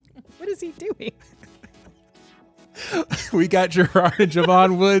What is he doing? We got Gerard and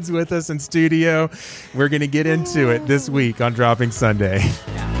Javon Woods with us in studio. We're going to get into it this week on Dropping Sunday.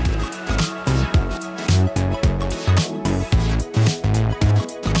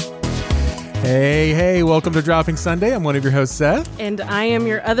 Hey, welcome to Dropping Sunday. I'm one of your hosts, Seth. And I am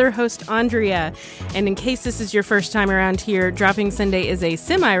your other host, Andrea. And in case this is your first time around here, Dropping Sunday is a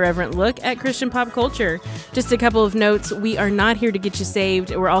semi-reverent look at Christian pop culture. Just a couple of notes. We are not here to get you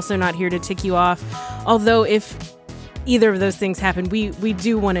saved. We're also not here to tick you off. Although if either of those things happen, we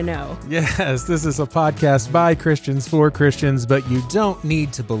do want to know. Yes, this is a podcast by Christians for Christians, but you don't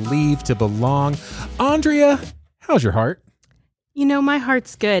need to believe to belong. Andrea, how's your heart? You know, my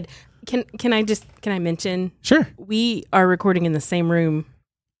heart's good. Can I mention? Sure. We are recording in the same room.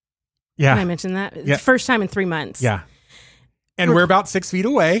 Yeah. Can I mention that? Yeah. It's the first time in 3 months. Yeah. And we're about 6 feet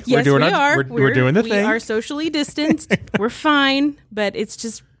away. Yes, we're doing the we thing. We are socially distanced. We're fine, but it's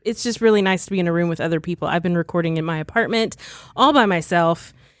just really nice to be in a room with other people. I've been recording in my apartment all by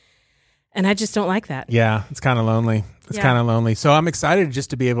myself, and I just don't like that. Yeah, it's kind of lonely. So I'm excited just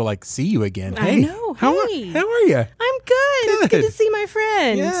to be able to see you again. I know. How are you? I'm good. It's good to see my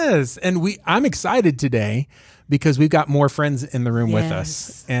friend. Yes, and I'm excited today because we've got more friends in the room with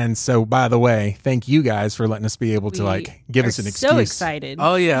us. And so, by the way, thank you guys for letting us be able to give us an excuse. So excited.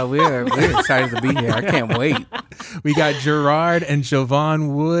 Oh yeah, we're excited to be here. I can't wait. We got Gerard and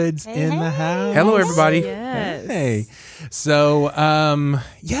Javon Woods in the house. Hello, everybody. Yes. Hey. So,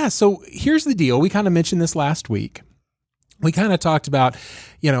 so here's the deal. We kind of mentioned this last week. We kind of talked about,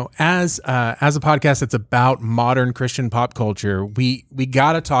 as a podcast that's about modern Christian pop culture, we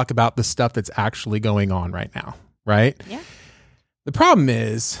got to talk about the stuff that's actually going on right now, right? Yeah. The problem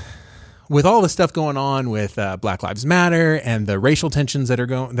is, with all the stuff going on with Black Lives Matter and the racial tensions that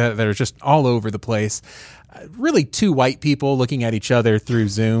are just all over the place, really two white people looking at each other through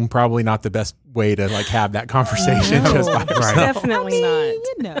Zoom, probably not the best way to have that conversation just by yourself. Definitely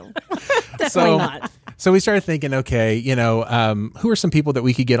Definitely not. So we started thinking, okay, who are some people that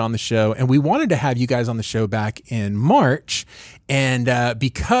we could get on the show? And we wanted to have you guys on the show back in March. And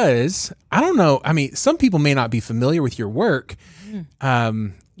because, I don't know, some people may not be familiar with your work. You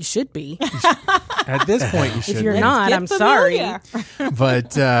should be. At this point, you should. If you're not, I'm sorry.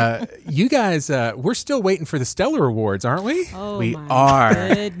 But you guys, we're still waiting for the Stellar Awards, aren't we? Oh, We my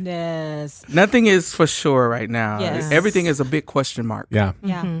are. goodness. Nothing is for sure right now. Yes. Everything is a big question mark. Yeah.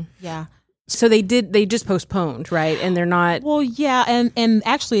 Yeah. Yeah. So they just postponed, right? And they're not. Well, yeah, and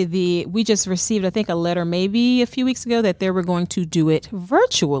actually, we just received, I think, a letter maybe a few weeks ago that they were going to do it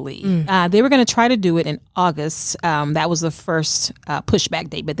virtually. They were going to try to do it in August. That was the first pushback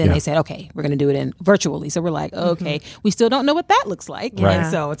date, but then they said, okay, we're going to do it in virtually. So we're like, okay, we still don't know what that looks like, Right.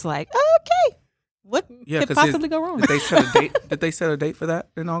 and so it's like, okay, what could 'cause possibly go wrong? Did they set a date? Did they set a date for that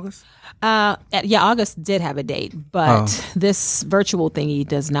in August? August did have a date, but this virtual thingy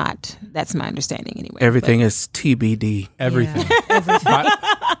does not. That's my understanding anyway. Everything is TBD. Everything.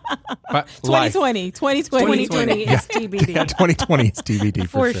 But 2020 2020 is TBD. Yeah, 2020 is TBD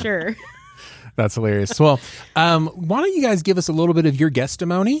For sure. That's hilarious. Well, why don't you guys give us a little bit of your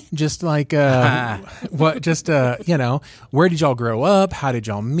guestimony? Just where did y'all grow up? How did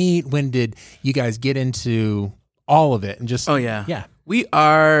y'all meet? When did you guys get into all of it? And just, yeah. We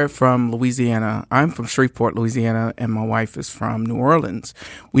are from Louisiana. I'm from Shreveport, Louisiana, and my wife is from New Orleans.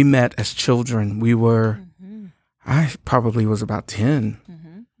 We met as children. We were, I probably was about 10.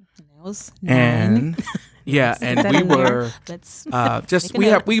 That was 9. And yeah, and we were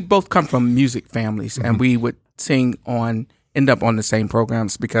we both come from music families, and we would sing end up on the same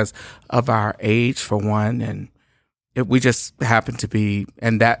programs because of our age, for one, and we just happened to be,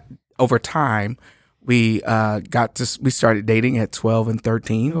 and that over time we started dating at 12 and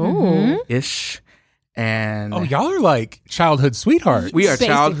 13 ish. And y'all are like childhood sweethearts. we are Basically.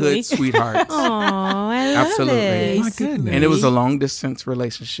 childhood sweethearts. Oh, I love Absolutely. it. My goodness. And it was a long distance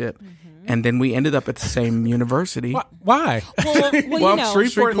relationship. And then we ended up at the same university. Why? Well,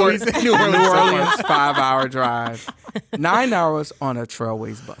 Shreveport, Louisiana, New New Orleans. Orleans, 5-hour drive. 9 hours on a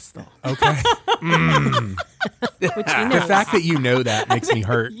Trailways bus, though. Okay. The fact that you know that makes me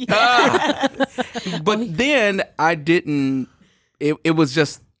hurt. But then I didn't, it was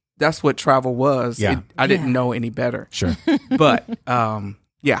just, that's what travel was. Yeah. I didn't know any better. Sure. But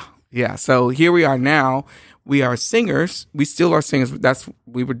yeah. So here we are now. We are singers. We still are singers.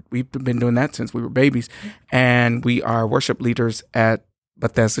 We've been doing that since we were babies. And we are worship leaders at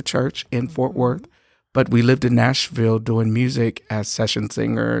Bethesda Church in Fort Worth. But we lived in Nashville doing music as session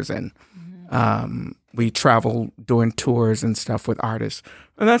singers, and we travel doing tours and stuff with artists.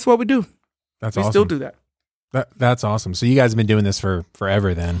 And that's what we do. That's We awesome. still do that. That's awesome. So you guys have been doing this for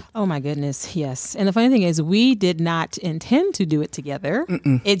forever then. Oh my goodness, yes. And the funny thing is, we did not intend to do it together.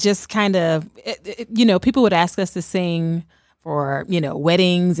 It just kind of, people would ask us to sing for,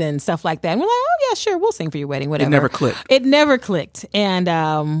 weddings and stuff like that. And we're like, oh yeah, sure, we'll sing for your wedding, whatever. It never clicked.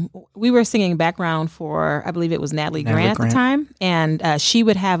 And we were singing background for, I believe it was Natalie Grant at the time. And she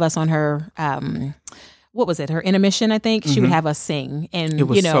would have us on her, what was it? Her intermission, I think. She would have us sing. And it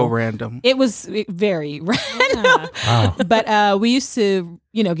was so random. It was very random. Wow. But we used to,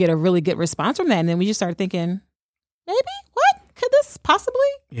 get a really good response from that. And then we just started thinking, maybe what? Could this possibly?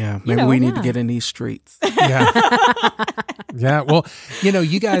 Yeah, maybe we need to get in these streets. Yeah. Yeah. Well,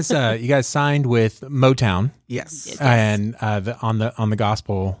 you guys signed with Motown. Yes. And on the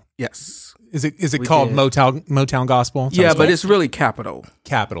gospel. Yes. Is it called Motown Gospel? Yeah, but it's really Capitol.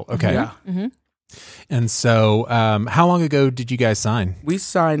 Capitol. Okay. Yeah. Mm-hmm. And so, how long ago did you guys sign? We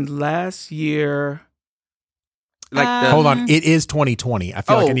signed last year. Hold on, it is 2020. I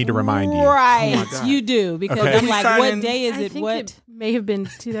feel like I need to remind you. Right, you do, because I'm like, what day is it? What it may have been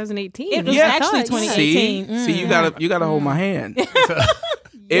 2018. It was actually 2018. See, you gotta hold my hand.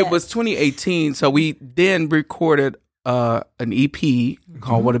 It was 2018. So we then recorded an EP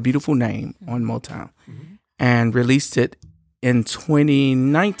called "What a Beautiful Name" on Motown, and released it in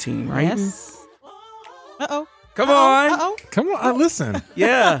 2019. Right? Yes. Come on. Come on, listen.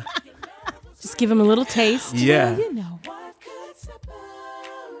 Yeah. Just give him a little taste. Yeah.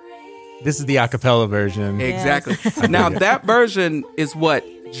 This is the a cappella version. Exactly. Now that version is what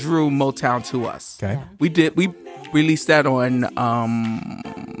drew Motown to us. Okay. We released that on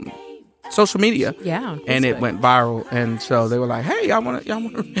social media. Yeah. And it went viral. And so they were like, "Hey, y'all want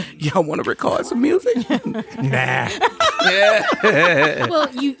to record some music?" Nah. Yeah.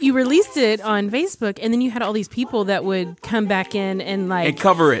 Well, you released it on Facebook, and then you had all these people that would come back in and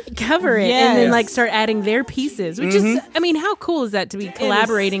cover it, and then start adding their pieces, which is, I mean, how cool is that to be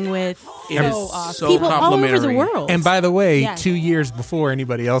collaborating with people all over the world? And by the way, 2 years before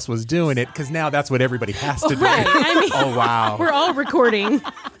anybody else was doing it, because now that's what everybody has to do. Right. I mean, oh wow, we're all recording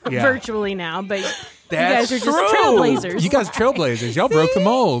virtually now, but you guys are just trailblazers. You guys are trailblazers. Y'all broke the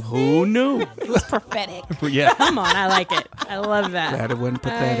mold. Who knew? It was prophetic. Yeah. Come on, I like it. I love that. Glad it wasn't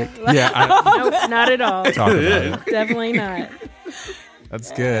pathetic. Nope, not at all. Talk about it. Definitely not. That's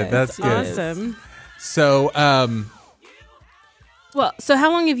good. That's good. Awesome. So, so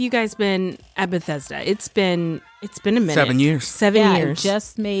how long have you guys been at Bethesda? It's been a minute. 7 years. 7 years.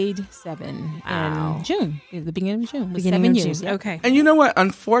 Just made 7 in June. The beginning of June. Beginning 7 of years. June. Okay. And you know what?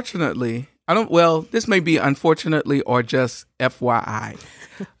 Unfortunately, this may be unfortunately or just FYI.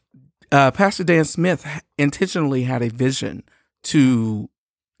 Pastor Dan Smith intentionally had a vision to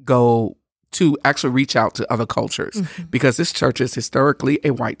go to actually reach out to other cultures because this church is historically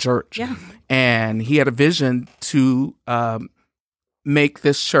a white church. Yeah. And he had a vision to make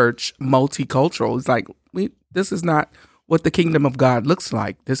this church multicultural. It's like, this is not what the kingdom of God looks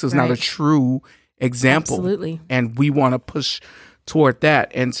like. This is not a true example. Absolutely. And we want to push toward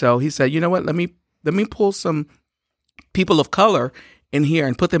that. And so he said, you know what, let me pull some people of color in here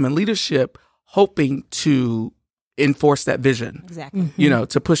and put them in leadership, hoping to enforce that vision. Exactly.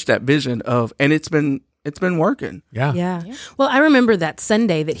 To push that vision and it's been working. Yeah. Well, I remember that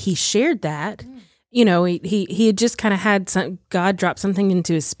Sunday that he shared that. He had just kind of had God drop something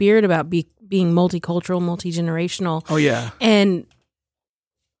into his spirit about being multicultural, multi-generational. Oh yeah. And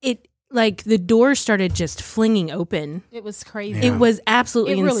it, like, the doors started just flinging open. It was crazy. Yeah. It was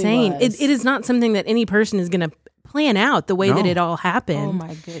absolutely insane. Really was. It is not something that any person is going to plan out the way that it all happened. Oh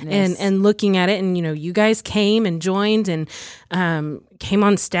my goodness. And looking at it, and you guys came and joined and came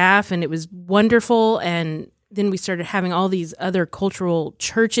on staff, and it was wonderful. And then we started having all these other cultural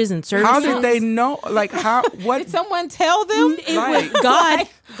churches and services. How did they know? Like, how? What? Did someone tell them? It was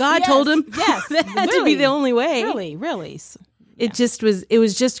God told him. Yes, that had to be the only way. Really. It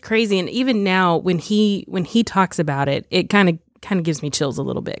was just crazy. And even now, when he talks about it, it kind of gives me chills a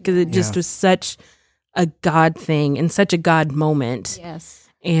little bit, because it just was such a God thing and such a God moment. Yes.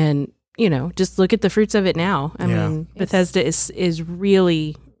 And just look at the fruits of it now. I mean, Bethesda is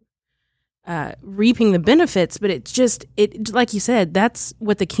really reaping the benefits, but it like you said, that's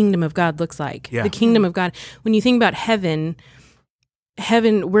what the kingdom of God looks like. Yeah. The kingdom of God. When you think about heaven,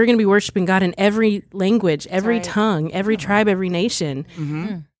 we're going to be worshiping God in every language, every tongue, every tribe, every nation.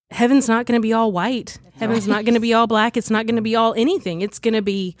 Mm-hmm. Heaven's not going to be all white. Heaven's not going to be all black. It's not going to be all anything. It's going to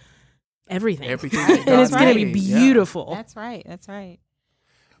be everything. Everything. And it's going to be beautiful. That's right.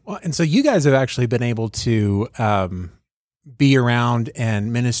 Well, and so you guys have actually been able to be around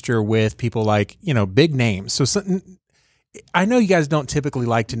and minister with people like, big names. So I know you guys don't typically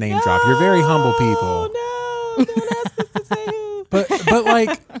like to name drop. You're very humble people. Don't ask us to say who. But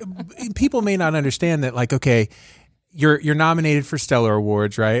like, people may not understand that. Like, okay, you're nominated for Stellar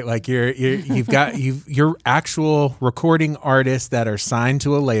Awards, right? Like, you're actual recording artists that are signed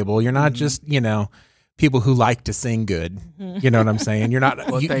to a label. You're not just people who like to sing good. You know what I'm saying? You're not.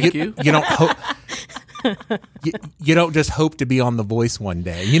 Well, thank you. You don't hope. You don't just hope to be on The Voice one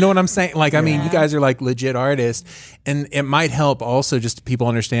day. You know what I'm saying? Like, I mean, you guys are like legit artists, and it might help also just people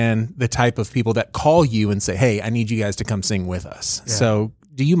understand the type of people that call you and say, "Hey, I need you guys to come sing with us." Yeah. So,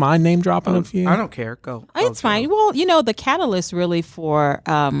 do you mind name dropping a few? I don't care. Go. It's fine. Well, the catalyst really for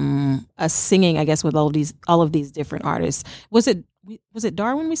us singing, I guess, with all of these different artists was it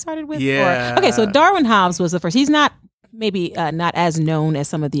Darwin we started with? Yeah. Okay, so Darwin Hobbs was the first. He's not. Maybe not as known as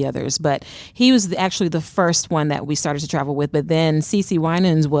some of the others, but he was actually the first one that we started to travel with. But then CeCe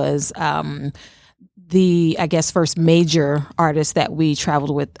Winans was the, I guess, first major artist that we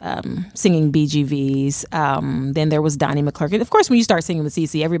traveled with singing BGVs. Then there was Donnie McClurkin. Of course, when you start singing with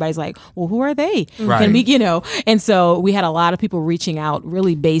CeCe, everybody's like, well, who are they? Right. And we, and so we had a lot of people reaching out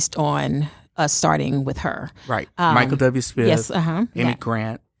really based on us starting with her. Right. Michael W. Smith. Yes. Amy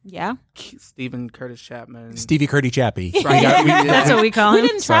Grant. Yeah. Stephen Curtis Chapman. Stevie Curdy Chappie. Right. That's what we call him. We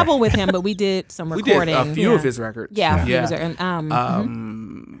didn't travel with him, but we did some recording. We did a few of his records. Yeah.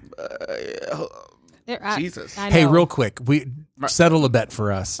 Jesus. Hey, real quick, we settle a bet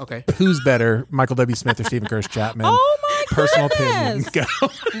for us. Okay. Who's better, Michael W. Smith or Stephen Curtis Chapman? Oh my Personal goodness. opinion. Go.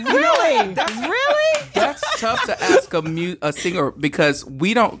 Really? Really? That's tough to ask a singer because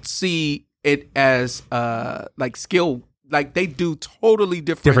we don't see it as like skill. Like they do totally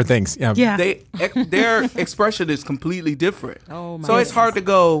different things. Yeah. Their expression is completely different. Oh my So it's hard to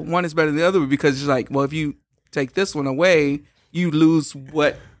go one is better than the other because it's like, well, if you take this one away, you lose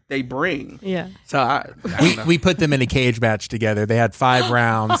what they bring. Yeah. So we put them in a cage match together. They had 5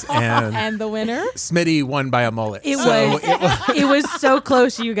 rounds, and the winner, Smitty, won by a mullet. It was so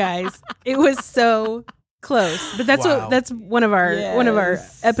close, you guys. It was so close. But that's one of our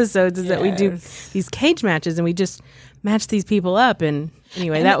episodes is that we do these cage matches and we just match these people up. And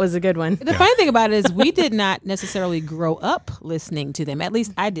anyway, that was a good one. The funny thing about it is we did not necessarily grow up listening to them. At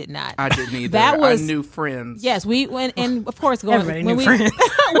least I did not. I didn't either. That was I knew friends. Yes, we went, and of course, Everybody knew friends.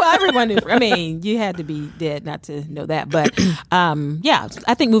 Well, everyone knew. I mean, you had to be dead not to know that. But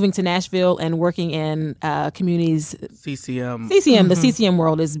I think moving to Nashville and working in communities, CCM, the CCM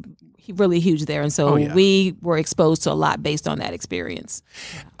world is really huge there, and so we were exposed to a lot based on that experience.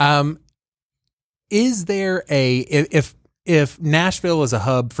 Is there if Nashville is a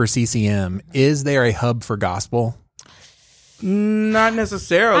hub for CCM, is there a hub for gospel? Not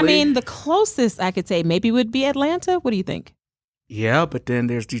necessarily. I mean, the closest I could say maybe would be Atlanta. What do you think? Yeah, but then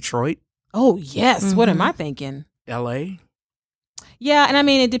there's Detroit. Oh, yes. Mm-hmm. What am I thinking? LA. Yeah, and I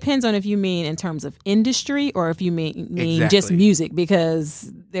mean, it depends on if you mean in terms of industry or if you mean just music,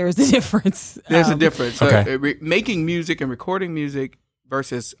 because there's a difference. There's a difference. Okay. Making music and recording music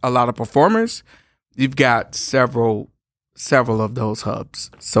versus a lot of performers, you've got several of those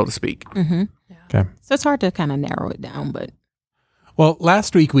hubs, so to speak. Mm-hmm. Yeah. Okay. So it's hard to kind of narrow it down, but. Well,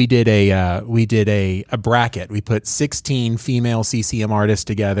 last week we did a bracket. We put 16 female CCM artists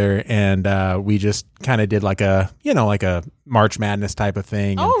together, and we just kind of did like a March Madness type of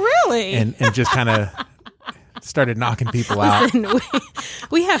thing. Oh, really? And just kind of started knocking people out. Listen,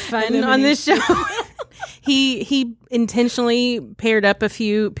 we have fun on this show. He intentionally paired up a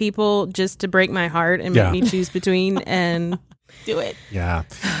few people just to break my heart and make me choose between and do it. Yeah.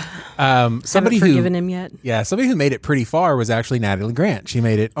 Somebody haven't forgiven him yet. Yeah, somebody who made it pretty far was actually Natalie Grant. She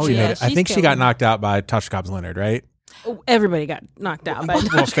made it. I think she got knocked out by Tasha Cobbs Leonard, right? Oh, everybody got knocked out by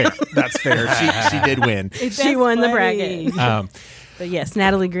Well, fair. That's fair. She did win. She won the bracket. But yes,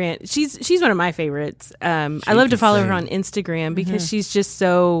 Natalie Grant. She's one of my favorites. I love to follow her on Instagram because she's just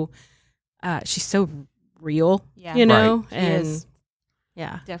so she's so real. Yeah. You know? Right. And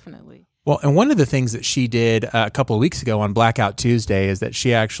definitely. Well, and one of the things that she did a couple of weeks ago on Blackout Tuesday is that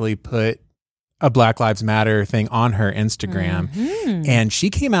she actually put a Black Lives Matter thing on her Instagram. Mm-hmm. And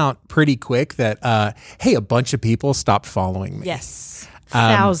she came out pretty quick that, hey, a bunch of people stopped following me. yes,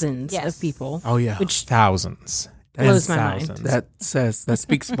 thousands of people. Oh, yeah. Which thousands. blows my mind. That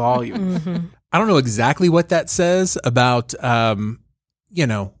speaks volumes. I don't know exactly what that says about,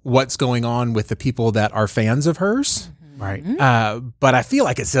 what's going on with the people that are fans of hers. Right. But I feel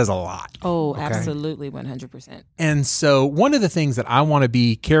like it says a lot. Oh, absolutely, 100%. And so one of the things that I want to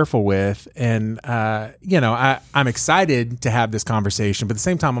be careful with, and, I'm excited to have this conversation, but at the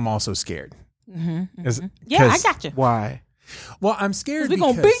same time, I'm also scared. Mm-hmm. Yeah, I got you. Why? Well, I'm scared we're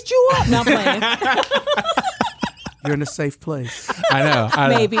going to beat you up. No, I'm playing. You're in a safe place. I know.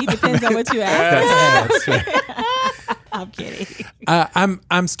 Maybe depends on what you ask. That's right. I'm kidding.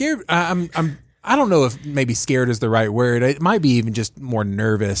 I'm scared. I don't know if maybe scared is the right word. It might be even just more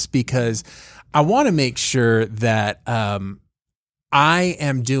nervous because I want to make sure that I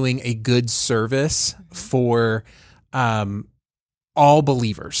am doing a good service for all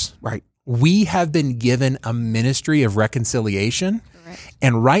believers. Right. We have been given a ministry of reconciliation. Correct.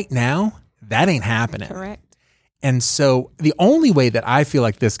 And right now, that ain't happening. Correct. And so the only way that I feel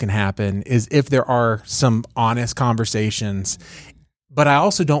like this can happen is if there are some honest conversations. But I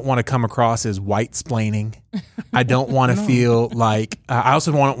also don't want to come across as white-splaining. I don't want to feel like I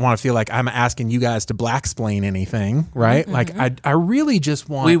also want to feel like I'm asking you guys to black-splain anything, right? Mm-hmm. Like I really just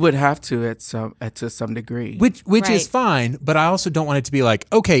want We would have to to some degree. which Right. is fine, but I also don't want it to be like,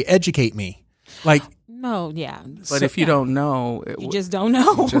 okay, educate me. Like No, yeah. But if you don't know, You just don't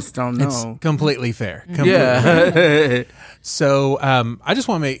know. you just don't it's know. completely fair. Completely. Yeah. So I just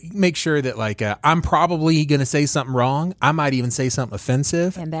want to make sure that like I'm probably going to say something wrong. I might even say something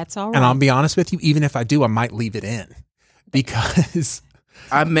offensive. And that's all right. And I'll be honest with you, even if I do, I might leave it in because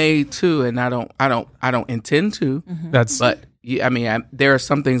I may too, and I don't intend to. that's But I mean, there are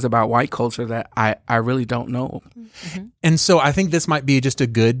some things about white culture that I really don't know. And so I think this might be just a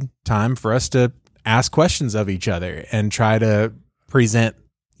good time for us to ask questions of each other and try to present,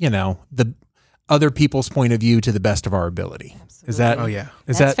 the other people's point of view to the best of our ability. Is that Oh yeah.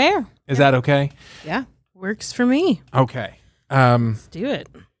 Is that's that fair. Is that okay? Yeah, works for me. Okay. Let's do it.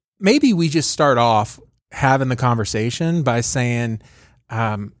 Maybe we just start off having the conversation by saying,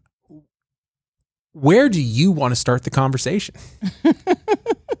 where do you want to start the conversation?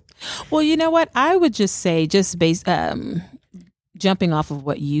 Well, you know what? I would just say, just based, jumping off of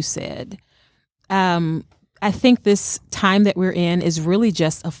what you said, I think this time that we're in is really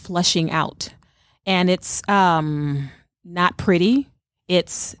just a flushing out. And it's not pretty.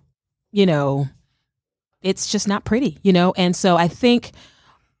 It's, it's just not pretty, And so I think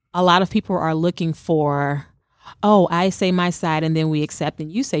a lot of people are looking for, oh, I say my side and then we accept,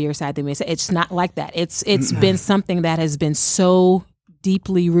 and you say your side, then we accept. It's not like that. It's been something that has been so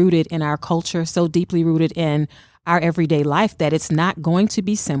deeply rooted in our culture, so deeply rooted in our everyday life that it's not going to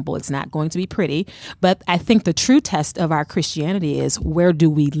be simple. It's not going to be pretty. But I think the true test of our Christianity is, where do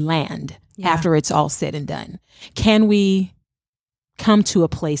we land after it's all said and done? Can we come to a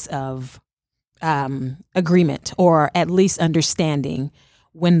place of agreement, or at least understanding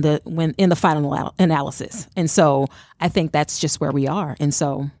when in the final analysis? And so I think that's just where we are. And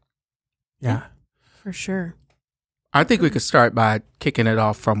so, Yeah. For sure. I think we could start by kicking it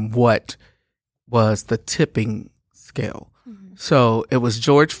off from what was the tipping scale. Mm-hmm. So it was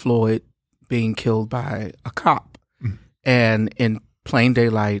George Floyd being killed by a cop, and in plain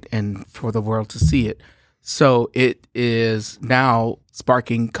daylight, and for the world to see it. So it is now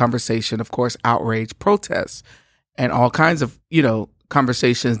sparking conversation, of course, outrage, protests, and all kinds of,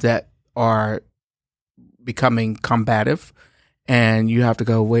 conversations that are becoming combative. And you have to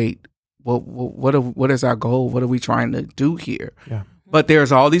go, wait, what is our goal? What are we trying to do here? Yeah. But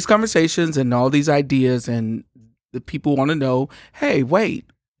there's all these conversations and all these ideas, and the people want to know, hey, wait,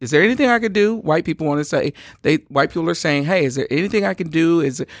 is there anything I could do? White people want to say, white people are saying, hey, is there anything I can do?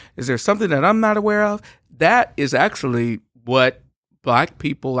 Is there something that I'm not aware of? That is actually what Black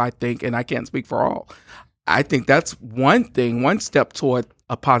people, I think, and I can't speak for all, I think that's one step toward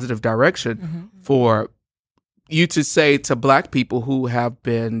a positive direction for you to say to Black people who have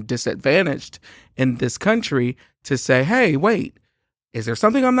been disadvantaged in this country, to say, hey, wait, is there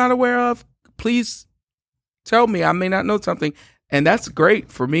something I'm not aware of? Please tell me. I may not know something. And that's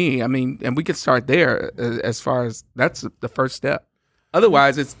great for me. I mean, and we could start there as far as that's the first step.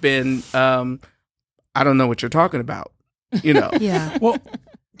 Otherwise, it's been, I don't know what you're talking about, Yeah. Well,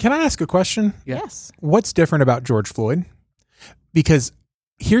 can I ask a question? Yeah. yes. What's different about George Floyd? Because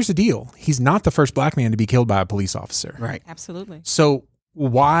here's the deal. He's not the first Black man to be killed by a police officer. Right. Absolutely. So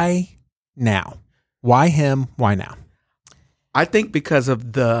why now? Why him? Why now? I think because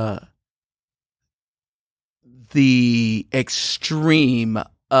of the extreme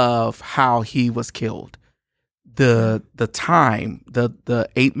of how he was killed, the time, the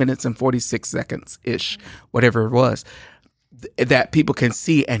 8 minutes and 46 seconds ish, whatever it was, that people can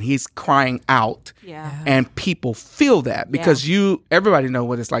see, and he's crying out, Yeah. and people feel that because everybody know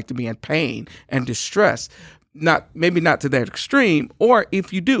what it's like to be in pain and distress. Maybe not to that extreme, or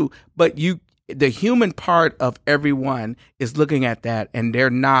if you do, but the human part of everyone is looking at that, and they're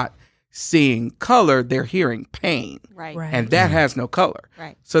not seeing color, they're hearing pain. Right. Right. And that has no color.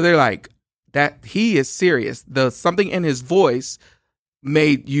 Right. So they're like, that he is serious. Something in his voice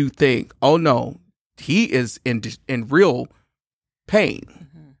made you think, oh no, he is in real pain.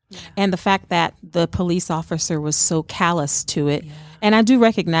 And the fact that the police officer was so callous to it. Yeah. And I do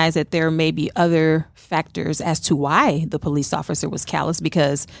recognize that there may be other factors as to why the police officer was callous,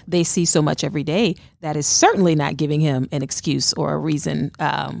 because they see so much every day. That is certainly not giving him an excuse or a reason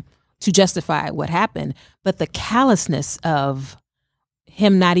to justify what happened. But the callousness of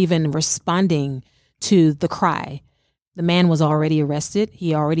him not even responding to the cry. The man was already arrested.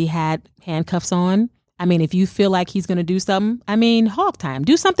 He already had handcuffs on. I mean, if you feel like he's going to do something, I mean, hog time,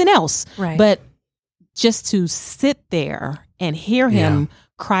 do something else. Right. But just to sit there and hear him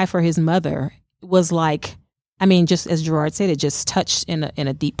cry for his mother was like, I mean, just as Gerard said, it just touched in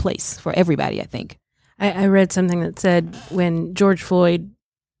a deep place for everybody, I think. I read something that said when George Floyd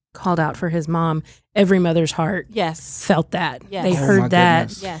called out for his mom, every mother's heart felt that. Yes. They heard that.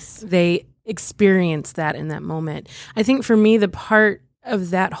 Goodness. Yes. They experienced that in that moment. I think for me, the part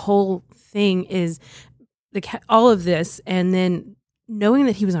of that whole thing is all of this, and then knowing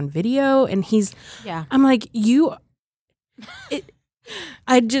that he was on video and I'm like,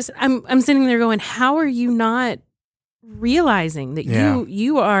 I'm sitting there going, how are you not realizing that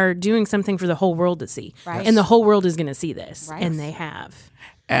you are doing something for the whole world to see, right? And the whole world is going to see this, right? And they have.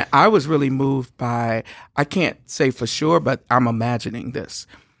 And I was really moved by, I can't say for sure, but I'm imagining this.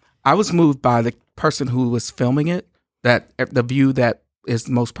 I was moved by the person who was filming it, that the view that is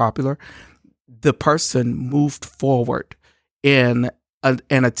most popular. The person moved forward in an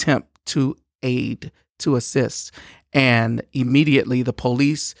attempt to aid, to assist, and immediately the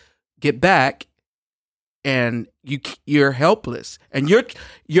police get back, and you're helpless. And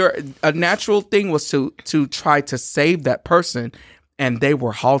your a natural thing was to try to save that person, and they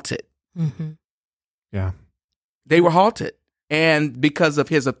were halted. Mm-hmm. Yeah, they were halted, and because of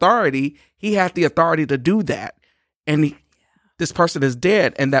his authority, he had the authority to do that, and this person is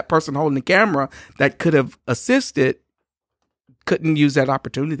dead, and that person holding the camera that could have assisted couldn't use that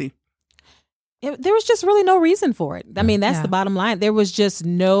opportunity. There was just really no reason for it. I mean, that's the bottom line. There was just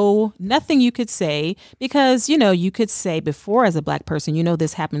nothing you could say, because, you could say before, as a Black person,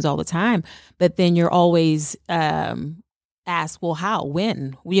 this happens all the time, but then you're always asked, well, how,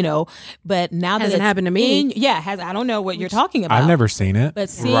 when, but now that hasn't happened to me. I don't know what you're talking about. I've never seen it. But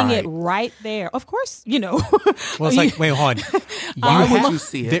seeing it right there, of course, Well, it's like, wait, hold on. Why would you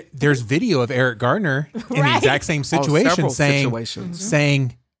see it? There's video of Eric Gardner in the exact same situation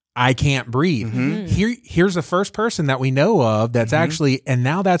saying, I can't breathe. Mm-hmm. Here's the first person that we know of that's actually, and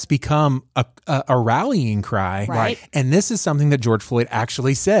now that's become a rallying cry. Right. And this is something that George Floyd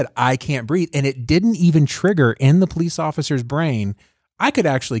actually said, I can't breathe. And it didn't even trigger in the police officer's brain, I could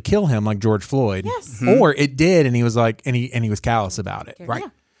actually kill him like George Floyd. Yes. Mm-hmm. Or it did, and he was like, and he was callous about it. Right.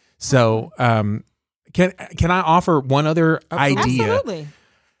 So, can I offer one other idea? Absolutely.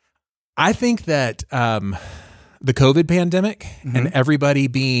 I think that the COVID pandemic and everybody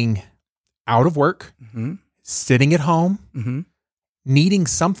being out of work, sitting at home, needing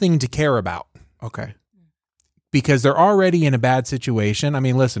something to care about. Okay. Because they're already in a bad situation. I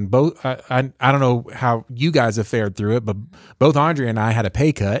mean, listen, both I don't know how you guys have fared through it, but both Andrea and I had a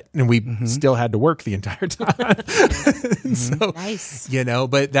pay cut, and we still had to work the entire time. So, nice.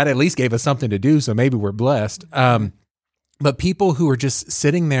 But that at least gave us something to do. So maybe we're blessed. But people who are just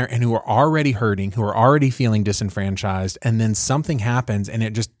sitting there and who are already hurting, who are already feeling disenfranchised, and then something happens,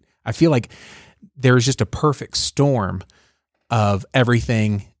 and I feel like there's just a perfect storm of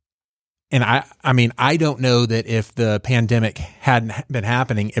everything. And I mean, I don't know that if the pandemic hadn't been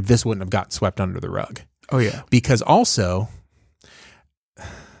happening, if this wouldn't have got swept under the rug. Oh, yeah. Because also,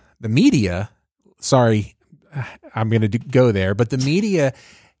 the media, sorry, I'm going to go there, but the media,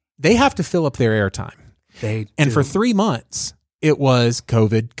 they have to fill up their airtime. And for 3 months, it was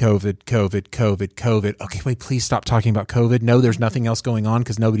COVID. Okay, wait, please stop talking about COVID. No, there's nothing else going on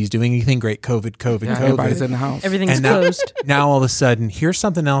because nobody's doing anything. Great, COVID. Everybody's in the house. Everything's closed. Now all of a sudden, here's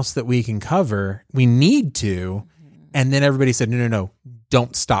something else that we can cover. We need to. And then everybody said, no,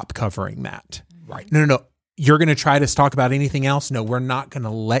 don't stop covering that. Right. No. You're going to try to talk about anything else? No, we're not going to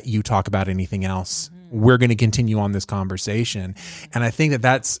let you talk about anything else. We're going to continue on this conversation. And I think that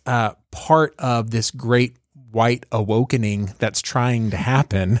that's part of this great white awakening that's trying to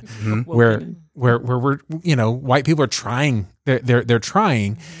happen, where we're white people are trying. They're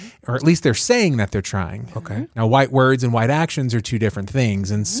trying, or at least they're saying that they're trying. Okay. Now, white words and white actions are two different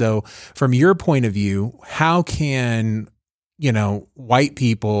things. And so, from your point of view, how can white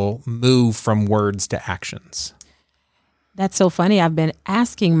people move from words to actions? That's so funny. I've been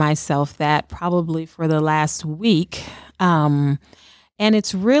asking myself that probably for the last week. And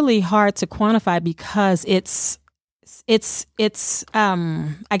it's really hard to quantify because it's it's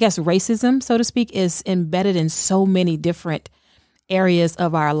I guess racism, so to speak, is embedded in so many different areas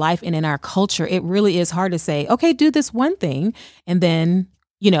of our life and in our culture. It really is hard to say, okay, do this one thing and then,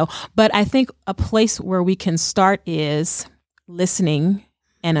 but I think a place where we can start is listening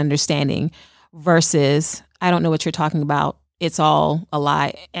and understanding versus, I don't know what you're talking about, it's all a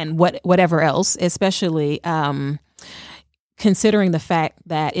lie, and whatever else, especially considering the fact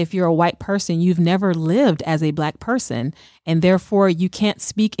that if you're a white person, you've never lived as a Black person, and therefore you can't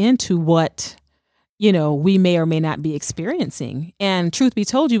speak into what, we may or may not be experiencing. And truth be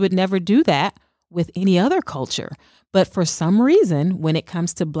told, you would never do that with any other culture. But for some reason, when it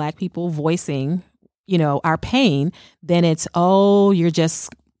comes to Black people voicing, our pain, then it's, you're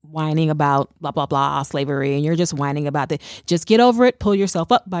just whining about blah, blah, blah, slavery, and you're just whining about just get over it, pull yourself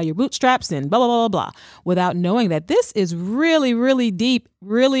up by your bootstraps and blah, blah, blah, blah, without knowing that this is really, really deep,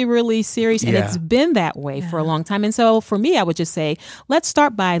 really, really serious. And it's been that way for a long time. And so for me, I would just say, let's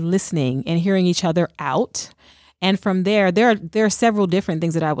start by listening and hearing each other out. And from there are several different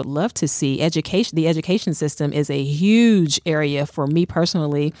things that I would love to see. The education system is a huge area for me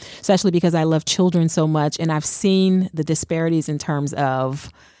personally, especially because I love children so much. And I've seen the disparities in terms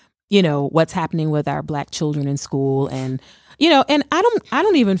of, what's happening with our Black children in school. And, and I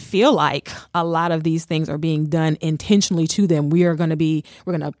don't even feel like a lot of these things are being done intentionally to them. We're going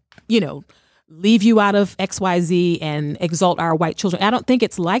to, leave you out of XYZ and exalt our white children. I don't think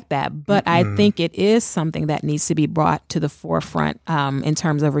it's like that, but I think it is something that needs to be brought to the forefront in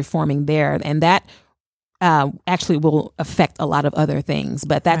terms of reforming there. And that actually will affect a lot of other things,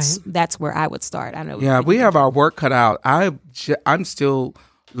 but that's where I would start. I know. Yeah, we have our work cut out. I'm still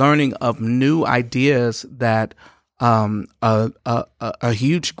learning of new ideas that a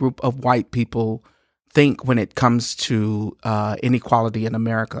huge group of white people think when it comes to inequality in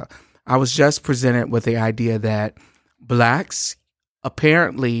America. I was just presented with the idea that Blacks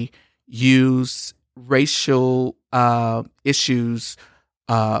apparently use racial issues,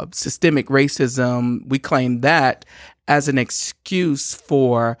 systemic racism. We claim that as an excuse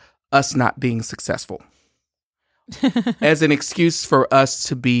for us not being successful, as an excuse for us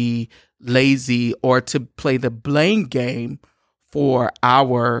to be lazy or to play the blame game for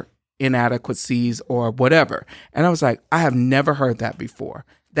our inadequacies or whatever. And I was like, I have never heard that before.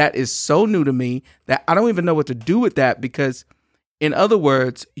 That is so new to me that I don't even know what to do with that, because, in other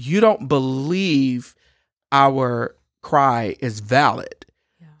words, you don't believe our cry is valid.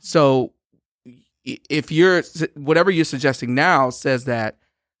 Yeah. So if whatever you're suggesting now says that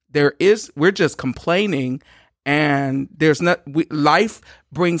we're just complaining, and life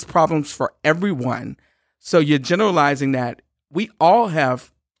brings problems for everyone. So you're generalizing that we all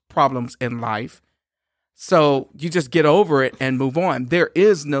have problems in life. So you just get over it and move on. There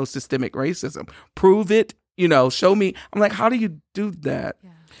is no systemic racism. Prove it, show me. I'm like, how do you do that?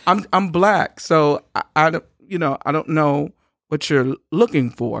 Yeah. I'm Black, so I don't know what you're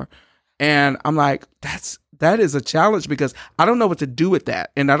looking for. And I'm like, that is a challenge, because I don't know what to do with that.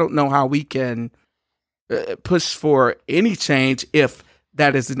 And I don't know how we can push for any change if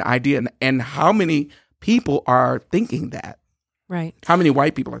that is an idea. And how many people are thinking that? Right. How many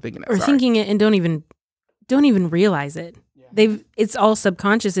white people are thinking that? Or thinking it and don't even realize it. Yeah. It's all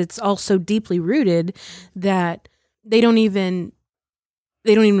subconscious. It's all so deeply rooted that they don't even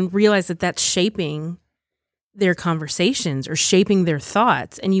realize that that's shaping their conversations or shaping their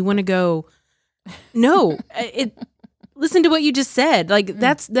thoughts. And you want to go, no, listen to what you just said. Like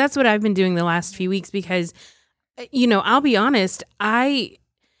that's what I've been doing the last few weeks, because, I'll be honest, I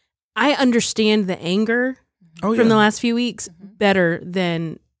understand the anger from the last few weeks better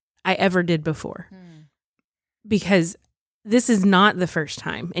than I ever did before. Because this is not the first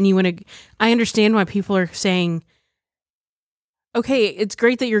time. And I understand why people are saying, okay, it's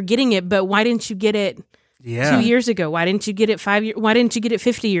great that you're getting it, but why didn't you get it 2 years ago? Why didn't you get it 5 years? Why didn't you get it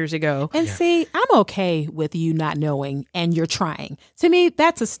 50 years ago? And see, I'm okay with you not knowing and you're trying. To me,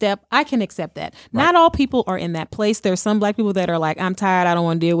 that's a step. I can accept that. Right. Not all people are in that place. There's some Black people that are like, I'm tired. I don't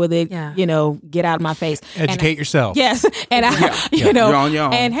want to deal with it. Yeah. Get out of my face. Educate yourself. Yes. And you're on your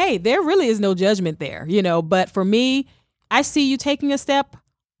own. And hey, there really is no judgment there, but for me, I see you taking a step.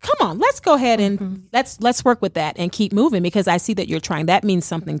 Come on, let's go ahead and let's work with that and keep moving, because I see that you're trying. That means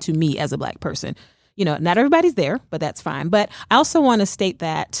something to me as a Black person. Not everybody's there, but that's fine. But I also want to state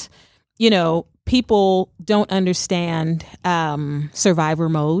that, people don't understand survivor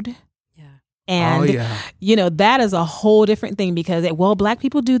mode. Yeah. And, that is a whole different thing, because, Black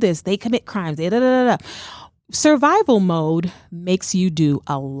people do this. They commit crimes. Survival mode makes you do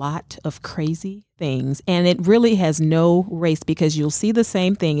a lot of crazy things, and it really has no race, because you'll see the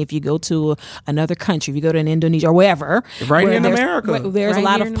same thing if you go to another country, if you go to an Indonesia or wherever. Right here in America. There's a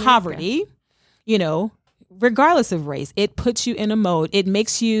lot of poverty, regardless of race. It puts you in a mode. It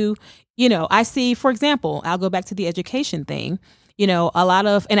makes you, I see, for example, I'll go back to the education thing. A lot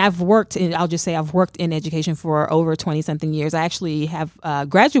of, and I've worked in education for over 20 something years. I actually have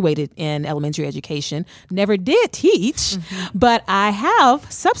graduated in elementary education, never did teach, but I've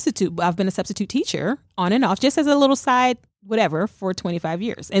been a substitute teacher on and off, just as a little side whatever, for 25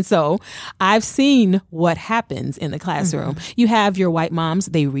 years. And so I've seen what happens in the classroom. You have your white moms,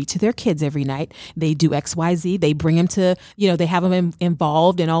 they read to their kids every night. They do XYZ. They bring them to, they have them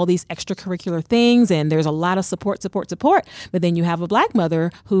involved in all these extracurricular things. And there's a lot of support. But then you have a black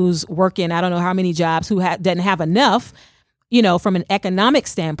mother who's working, I don't know how many jobs, who doesn't have enough, from an economic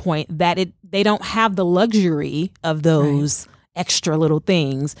standpoint, that they don't have the luxury of those extra little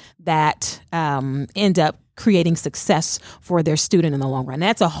things that end up creating success for their student in the long run.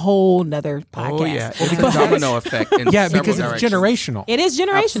 That's a whole nother podcast. Oh, yeah. It's a domino effect. Because it's generational. It is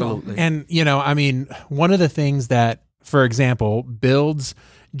generational. Absolutely. And, one of the things that, for example, builds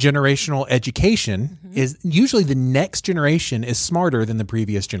generational education is usually the next generation is smarter than the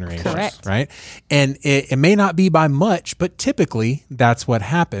previous generation. Correct. Right? And it may not be by much, but typically that's what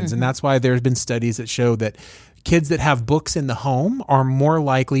happens. And that's why there's been studies that show that kids that have books in the home are more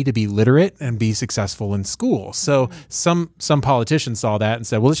likely to be literate and be successful in school. So some politicians saw that and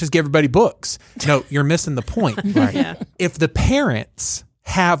said, well, let's just give everybody books. No, you're missing the point. Right? Yeah. If the parents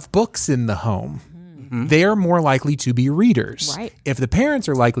have books in the home, they're more likely to be readers. Right. If the parents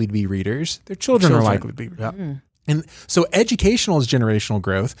are likely to be readers, their children are likely to be readers. Yep. And so educational is generational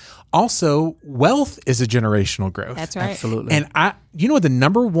growth. Also, wealth is a generational growth. That's right. Absolutely. And what the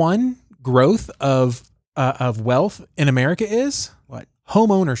number one growth of wealth in America is? What?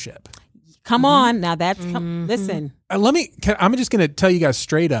 Home ownership. Come on. Now that's, listen. I'm just going to tell you guys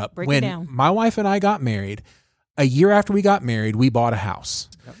straight up. Break it when down. my wife and I got married, a year after we got married, we bought a house.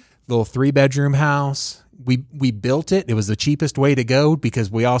 Yep. Little 3-bedroom house. We built it. It was the cheapest way to go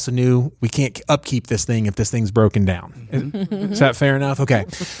because we also knew we can't upkeep this thing if this thing's broken down. Is that fair enough? Okay.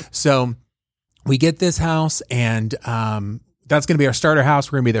 So we get this house, and that's going to be our starter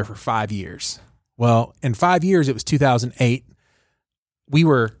house. We're going to be there for 5 years. Well, in 5 years, it was 2008. We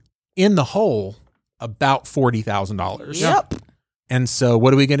were in the hole about $40,000. Yep. And so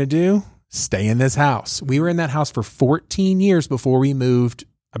what are we going to do? Stay in this house. We were in that house for 14 years before we moved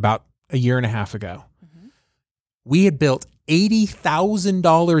about a year and a half ago. We had built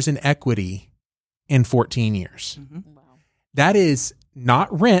 $80,000 in equity in 14 years. Wow. That is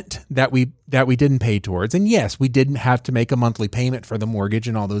not rent that we didn't pay towards. And yes, we didn't have to make a monthly payment for the mortgage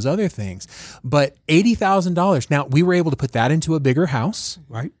and all those other things. But $80,000. Now, we were able to put that into a bigger house.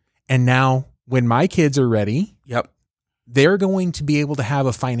 Right. And now when my kids are ready, Yep. they're going to be able to have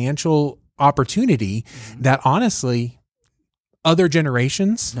a financial opportunity that honestly other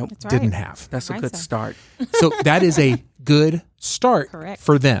generations didn't have. That's a good start. So that is a good start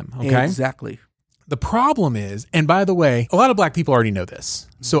for them. Okay. Exactly. The problem is, and by the way, a lot of black people already know this.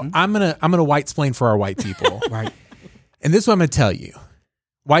 So I'm gonna white explain for our white people. Right. And this is what I'm gonna tell you.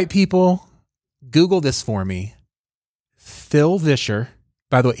 White people, Google this for me. Phil Vischer,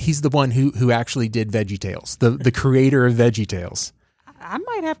 by the way, he's the one who actually did VeggieTales, the creator of VeggieTales. I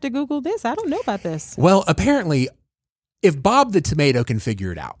might have to Google this. I don't know about this. Well, apparently, if Bob the Tomato can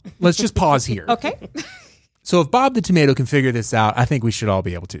figure it out, let's just pause here. Okay. So if Bob the Tomato can figure this out, I think we should all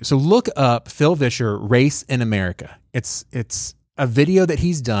be able to. So look up Phil Vischer, Race in America. It's a video that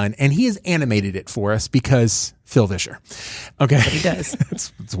he's done, and he has animated it for us because Phil Vischer. Okay. That's what he does.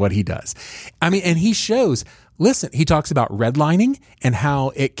 That's what he does. I mean, and he shows, listen, he talks about redlining and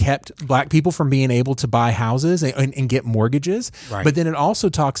how it kept black people from being able to buy houses and get mortgages. Right. But then it also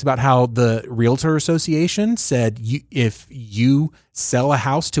talks about how the Realtor Association said if you sell a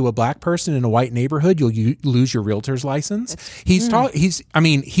house to a black person in a white neighborhood, you'll lose your realtor's license. He's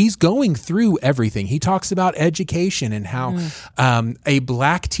going through everything. He talks about education and how a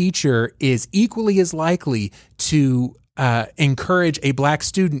black teacher is equally as likely to encourage a black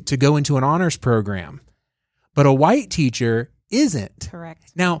student to go into an honors program, but a white teacher isn't. Correct.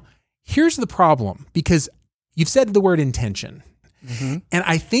 Now, here's the problem, because you've said the word intention. And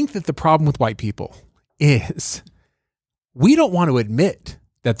I think that the problem with white people is we don't want to admit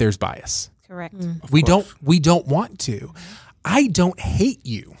that there's bias. Correct. We don't want to. I don't hate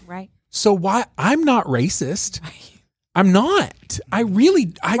you. Right. So why? I'm not racist. I'm not. I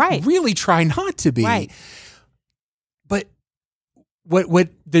really try not to be. Right. But where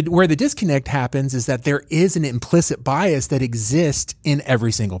the disconnect happens is that there is an implicit bias that exists in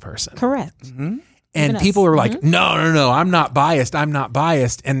every single person. Correct. And people are like, no, I'm not biased. I'm not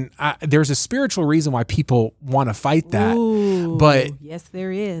biased. And there's a spiritual reason why people want to fight that. Ooh, but yes,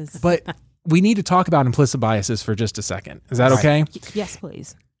 there is. But we need to talk about implicit biases for just a second. Is that okay? Yes,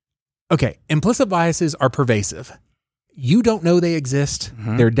 please. Okay. Implicit biases are pervasive. You don't know they exist.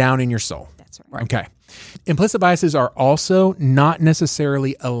 They're down in your soul. That's right. Okay. Implicit biases are also not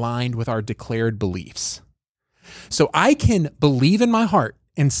necessarily aligned with our declared beliefs. So I can believe in my heart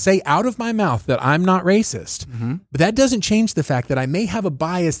and say out of my mouth that I'm not racist, but that doesn't change the fact that I may have a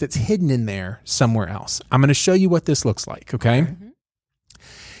bias that's hidden in there somewhere else. I'm going to show you what this looks like. Okay.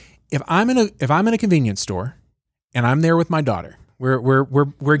 If I'm in a convenience store and I'm there with my daughter,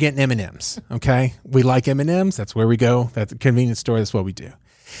 we're getting M&Ms. Okay. We like M&Ms. That's where we go. That's a convenience store. That's what we do.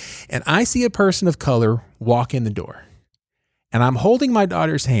 And I see a person of color walk in the door and I'm holding my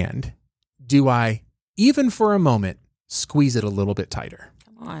daughter's hand. Do I, even for a moment, squeeze it a little bit tighter?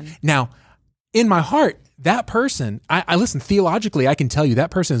 Come on. Now, in my heart, that person, I listen, theologically, I can tell you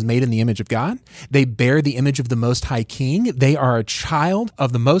that person is made in the image of God. They bear the image of the Most High King. They are a child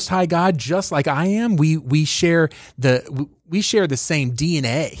of the Most High God, just like I am. We share the same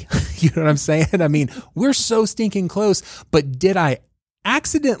DNA. You know what I'm saying? I mean, we're so stinking close. But did I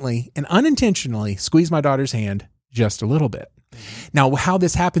accidentally and unintentionally squeeze my daughter's hand just a little bit? Now, how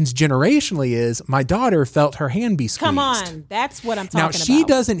this happens generationally is my daughter felt her hand be squeezed. Come on. That's what I'm talking about. Now, she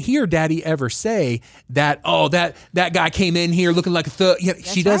doesn't hear daddy ever say that, that guy came in here looking like a thug.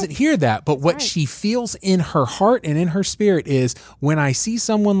 She doesn't hear that. But what she feels in her heart and in her spirit is when I see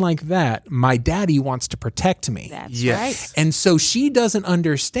someone like that, my daddy wants to protect me. That's right. And so she doesn't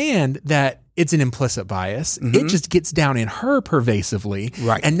understand that it's an implicit bias. It just gets down in her pervasively.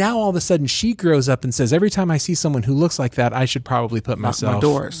 Right. And now all of a sudden she grows up and says, every time I see someone who looks like that, I should probably put myself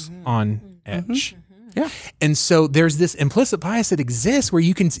on edge. Yeah. And so there's this implicit bias that exists where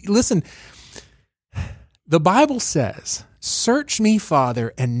you can listen. The Bible says, search me,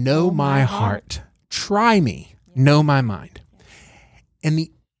 Father, and know my heart. Try me, know my mind. And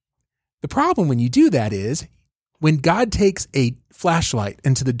the problem when you do that is when God takes a flashlight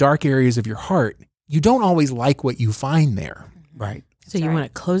into the dark areas of your heart, you don't always like what you find there. Right. So you want to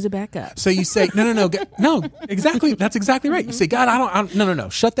close it back up. So you say, no, exactly. That's exactly right. You say, God, no,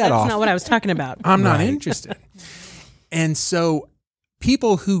 shut that off. That's not what I was talking about. I'm not interested. And so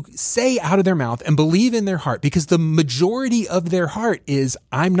people who say out of their mouth and believe in their heart, because the majority of their heart is,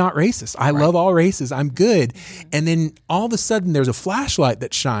 I'm not racist. I love all races. I'm good. And then all of a sudden there's a flashlight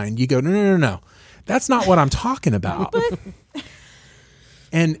that shined. You go, no. That's not what I'm talking about.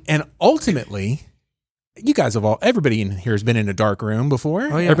 And ultimately, you guys everybody in here has been in a dark room before.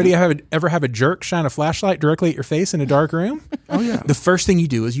 Oh, yeah. Everybody ever have a jerk shine a flashlight directly at your face in a dark room? Oh, yeah. The first thing you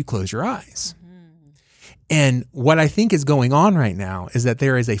do is you close your eyes. And what I think is going on right now is that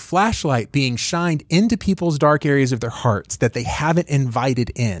there is a flashlight being shined into people's dark areas of their hearts that they haven't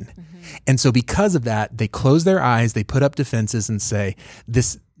invited in. And so because of that, they close their eyes, they put up defenses and say,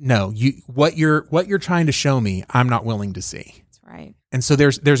 what you're trying to show me, I'm not willing to see. That's right. And so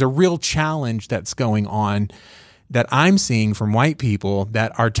there's a real challenge that's going on that I'm seeing from white people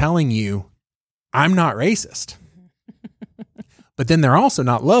that are telling you, I'm not racist. But then they're also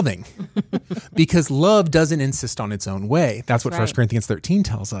not loving because love doesn't insist on its own way. That's what 1 Corinthians 13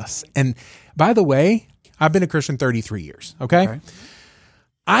 tells us. And by the way, I've been a Christian 33 years, okay?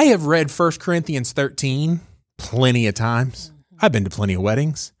 I have read 1 Corinthians 13 plenty of times. I've been to plenty of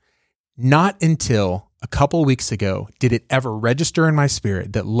weddings. Not until a couple of weeks ago did it ever register in my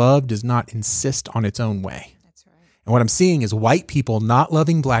spirit that love does not insist on its own way. That's right. And what I'm seeing is white people not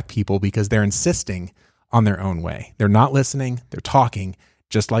loving black people because they're insisting on their own way. They're not listening. They're talking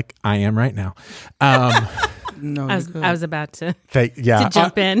just like I am right now. No, I was about to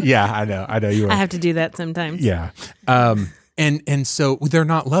jump in. Yeah, I know you were. I have to do that sometimes. Yeah. And so they're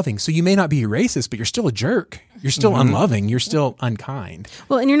not loving. So you may not be racist, but you're still a jerk. You're still unloving. You're still unkind.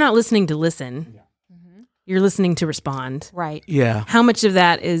 Well, and you're not listening to listen. You're listening to respond. Right. Yeah. How much of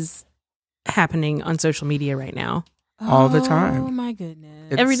that is happening on social media right now? All the time. Oh my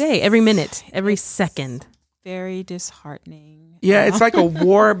goodness. Every day, every minute, every second. Very disheartening. Yeah, it's like a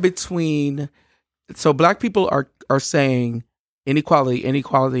war between. So black people are saying inequality,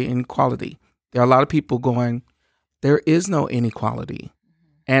 inequality, inequality. There are a lot of people going, there is no inequality.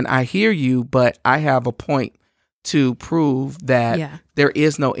 And I hear you, but I have a point to prove that there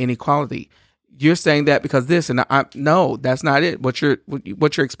is no inequality. You're saying that because this, and no, that's not it. What you're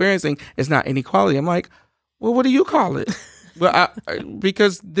experiencing is not inequality. I'm like, well, what do you call it? Well,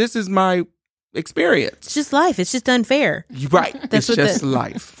 because this is my experience. It's just life. It's just unfair. Right. It's just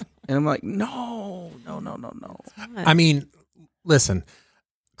life. And I'm like, no. I mean, listen,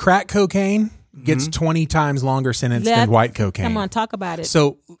 crack cocaine gets 20 times longer sentence than white cocaine. Come on, talk about it.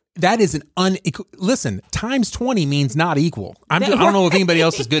 So that is an unequal. Listen, times 20 means not equal. I don't know if anybody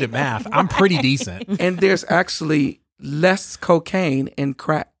else is good at math. I'm pretty decent. And there's actually less cocaine in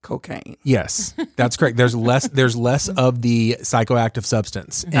crack cocaine. Yes, that's correct. There's less of the psychoactive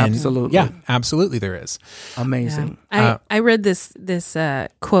substance. And absolutely. Yeah, absolutely there is. Amazing. Yeah. I read this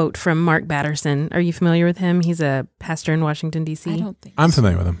quote from Mark Batterson. Are you familiar with him? He's a pastor in Washington, D.C. I don't think I'm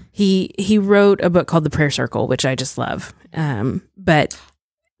familiar with him. He wrote a book called The Prayer Circle, which I just love. But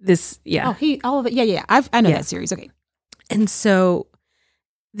this, yeah. Oh, all of it. Yeah. I know that series. Okay. And so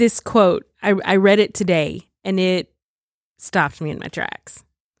this quote, I read it today and it stopped me in my tracks.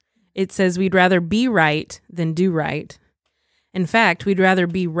 It says, we'd rather be right than do right. In fact, we'd rather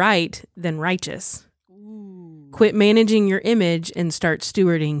be right than righteous. Ooh. Quit managing your image and start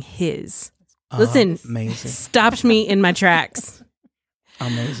stewarding his. Listen, amazing. Stopped me in my tracks.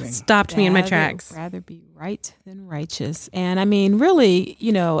 Amazing. Stopped me in my tracks. Rather be right than righteous. And I mean, really,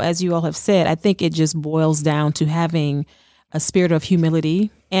 as you all have said, I think it just boils down to having a spirit of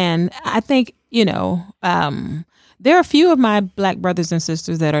humility. And I think, there are a few of my Black brothers and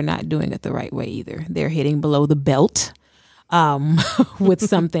sisters that are not doing it the right way either. They're hitting below the belt with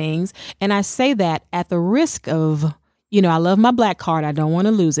some things. And I say that at the risk of, I love my Black card. I don't want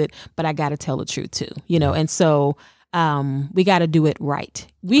to lose it, but I got to tell the truth too, And so we got to do it right.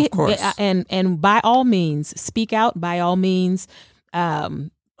 Of course. And by all means, speak out. By all means,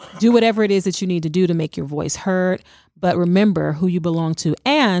 do whatever it is that you need to do to make your voice heard. But remember who you belong to.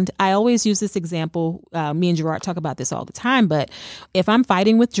 And I always use this example. Me and Gerard talk about this all the time. But if I'm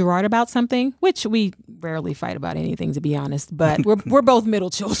fighting with Gerard about something, which we rarely fight about anything, to be honest, but we're both middle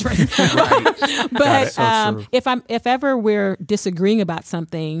children. Right. But so if ever we're disagreeing about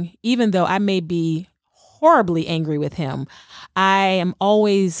something, even though I may be horribly angry with him, I am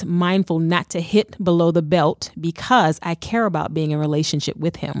always mindful not to hit below the belt because I care about being in a relationship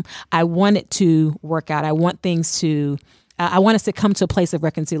with him. I want it to work out. I want things to, I want us to come to a place of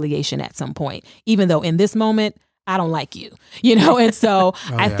reconciliation at some point, even though in this moment, I don't like you, and so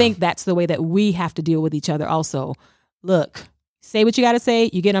I think that's the way that we have to deal with each other also. Look, say what you got to say,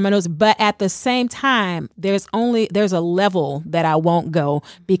 you get on my nose, but at the same time, there's a level that I won't go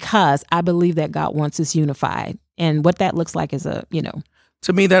because I believe that God wants us unified. And what that looks like is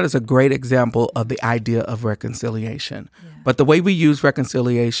To me, that is a great example of the idea of reconciliation. Yeah. But the way we use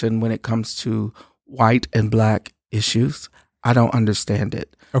reconciliation when it comes to white and Black issues, I don't understand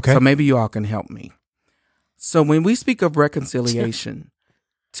it. Okay. So maybe you all can help me. So when we speak of reconciliation,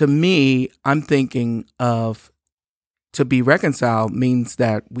 to me, I'm thinking of to be reconciled means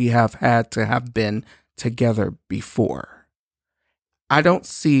that we have had to have been together before. I don't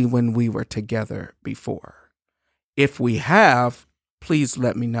see when we were together before. If we have, please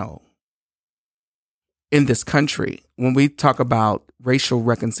let me know. In this country, when we talk about racial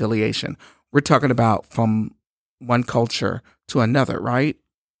reconciliation, we're talking about from one culture to another, right?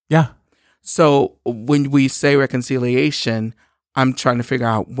 Yeah. So when we say reconciliation, I'm trying to figure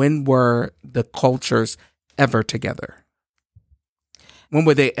out when were the cultures ever together? When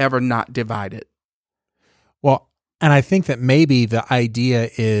were they ever not divided? Well, and I think that maybe the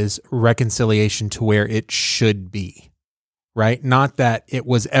idea is reconciliation to where it should be, right? Not that it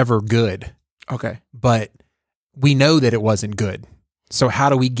was ever good. Okay. But we know that it wasn't good. So how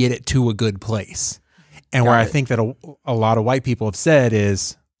do we get it to a good place? And where I think that a lot of white people have said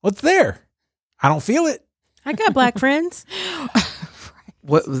is, well, it's there. I don't feel it. I got Black friends.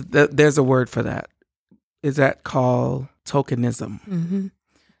 There's a word for that. Is that called tokenism? Mm-hmm.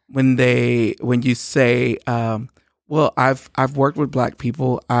 When you say, well, I've worked with Black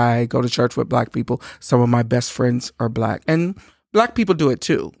people. I go to church with Black people. Some of my best friends are Black, and Black people do it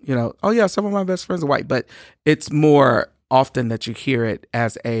too. Oh yeah, some of my best friends are white, but it's more often that you hear it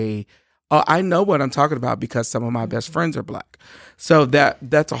as I know what I'm talking about because some of my best friends are Black. So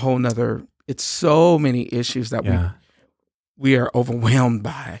that's a whole nother. It's so many issues that we are overwhelmed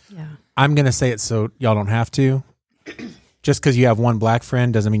by. Yeah. I'm gonna say it so y'all don't have to. Just because you have one Black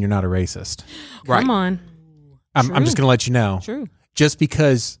friend doesn't mean you're not a racist. Right. Come on. I'm just going to let you know. True. Just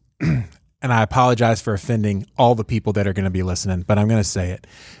because, and I apologize for offending all the people that are going to be listening, but I'm going to say it.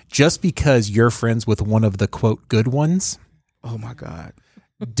 Just because you're friends with one of the, quote, good ones. Oh, my God.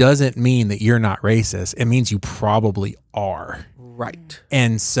 Doesn't mean that you're not racist. It means you probably are. Right.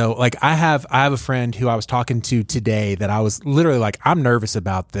 And so, like, I have a friend who I was talking to today that I was literally like, I'm nervous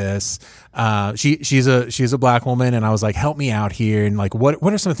about this. She's a Black woman, and I was like, help me out here. And like, what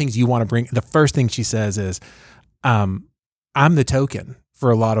are some things you want to bring? The first thing she says is, I'm the token for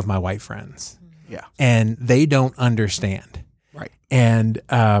a lot of my white friends. Yeah. And they don't understand. Right. And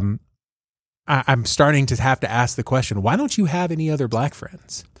I'm starting to have to ask the question, why don't you have any other Black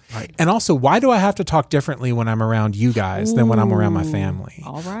friends? Right. And also, why do I have to talk differently when I'm around you guys than when I'm around my family?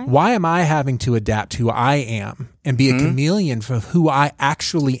 All right. Why am I having to adapt who I am and be a chameleon for who I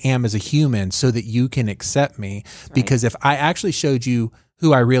actually am as a human so that you can accept me? Right. Because if I actually showed you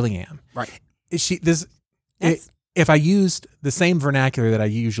who I really am, right? If I used the same vernacular that I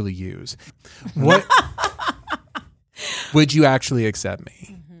usually use, what would you actually accept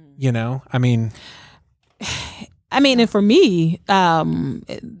me? You know, I mean, and for me,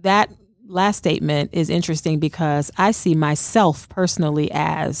 that last statement is interesting because I see myself personally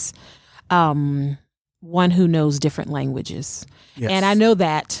as one who knows different languages. Yes. And I know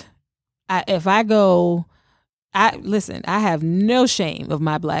that if I go, I have no shame of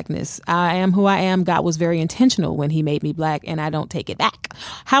my Blackness. I am who I am. God was very intentional when he made me Black, and I don't take it back.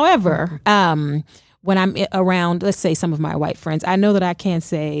 However, when I'm around, let's say, some of my white friends, I know that I can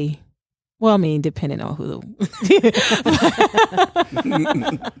say, well, I mean, depending on who.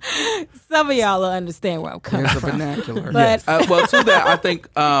 Some of y'all will understand where I'm coming from. There's a vernacular. But, well, to that, I think...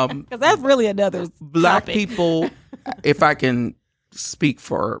 Because that's really another Black topic. people, if I can speak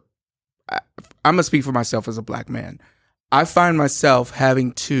for... I'm going to speak for myself as a Black man. I find myself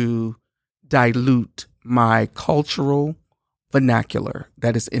having to dilute my cultural vernacular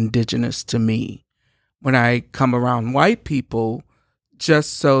that is indigenous to me when I come around white people,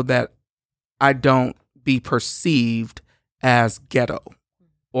 just so that I don't be perceived as ghetto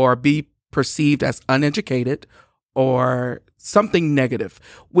or be perceived as uneducated or something negative,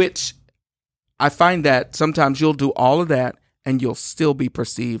 which I find that sometimes you'll do all of that and you'll still be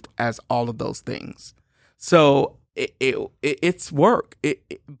perceived as all of those things. So it's work.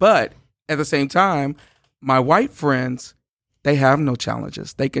 But at the same time, my white friends, they have no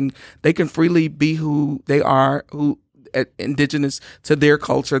challenges. They can freely be who they are, who indigenous to their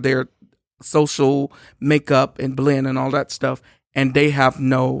culture, their social makeup and blend and all that stuff, and they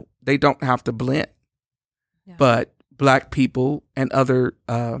don't have to blend. Yeah. But Black people and other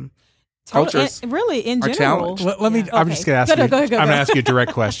cultures, really in general. Let me. I'm just going to ask you. I'm going to ask you a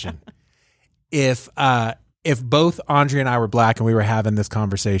direct question. If both Andrea and I were Black and we were having this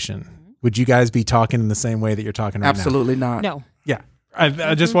conversation, would you guys be talking in the same way that you're talking right Absolutely now? Not. No. Yeah,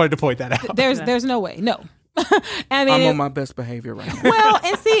 I just wanted to point that out. There's no way. No. I mean, I'm on my best behavior right now. Well,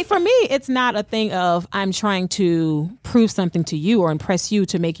 and see, for me, it's not a thing of I'm trying to prove something to you or impress you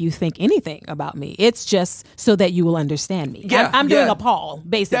to make you think anything about me. It's just so that you will understand me. Yeah, I'm doing a Paul,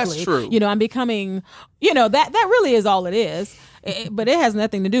 basically. That's true. I'm becoming, that really is all it is. But it has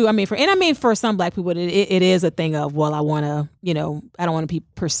nothing to do. For some Black people, it is a thing of, well, I want to, I don't want to be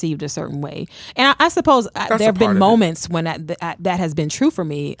perceived a certain way. And I suppose there have been moments when that has been true for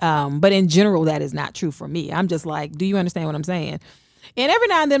me. But in general, that is not true for me. I'm just like, do you understand what I'm saying? And every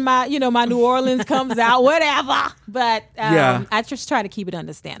now and then my New Orleans comes out, whatever. But I just try to keep it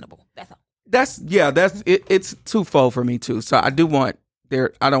understandable. That's all. It's twofold for me too. So I don't want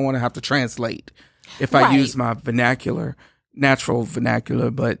to have to translate if I use my vernacular. Natural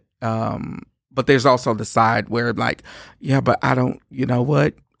vernacular, but there's also the side where like, but I don't,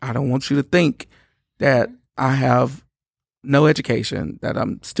 I don't want you to think that I have no education, that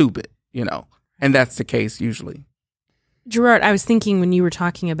I'm stupid, and that's the case usually. Gerard, I was thinking when you were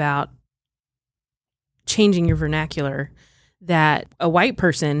talking about changing your vernacular, that a white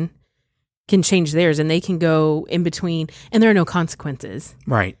person can change theirs and they can go in between and there are no consequences.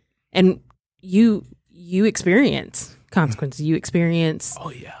 Right. And you experience consequences. You experience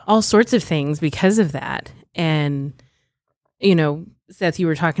all sorts of things because of that. And, Seth, you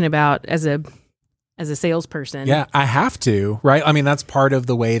were talking about as a salesperson. Yeah, I have to, right? I mean, that's part of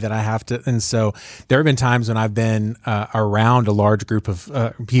the way that I have to. And so there have been times when I've been around a large group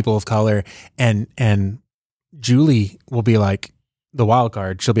of people of color and Julie will be like the wild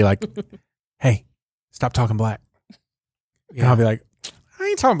card. She'll be like, hey, stop talking Black. And I'll be like, I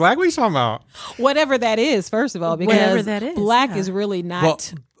ain't talking Black. What are you talking about? Whatever that is, first of all, because Black is really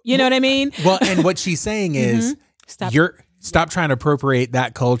not, you know what I mean? Well, and what she's saying is stop trying to appropriate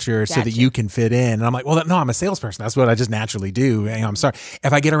that culture so that you can fit in. And I'm like, well, no, I'm a salesperson. That's what I just naturally do. And I'm sorry.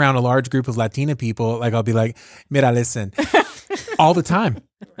 If I get around a large group of Latina people, like I'll be like, mira, listen, all the time.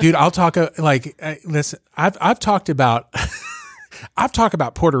 Dude, I'll talk listen, I've talked about... I've talked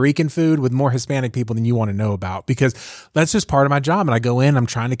about Puerto Rican food with more Hispanic people than you want to know about because that's just part of my job. And I go in, I'm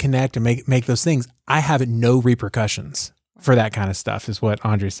trying to connect and make those things. I have no repercussions for that kind of stuff is what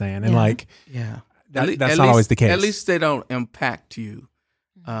Andre's saying. And that's not always the case. At least they don't impact you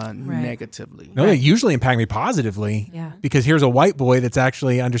negatively. No, they usually impact me positively because here's a white boy that's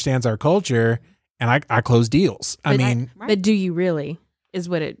actually understands our culture and I close deals. But do you really is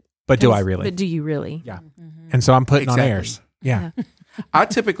what it... But do I really? But do you really? Yeah. And so I'm putting on airs. Yeah. I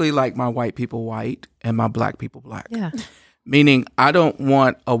typically like my white people white and my black people black. Yeah. Meaning I don't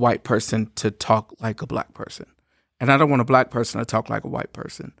want a white person to talk like a black person. And I don't want a black person to talk like a white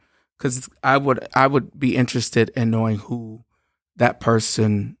person. Because I would be interested in knowing who that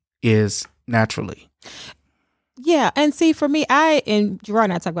person is naturally. Yeah. And see, for me, and Gerard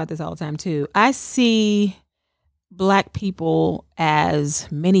and I talk about this all the time too. I see Black people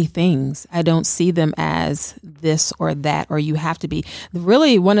as many things. I don't see them as this or that, or you have to be.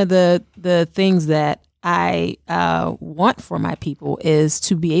 Really, one of the things that I want for my people is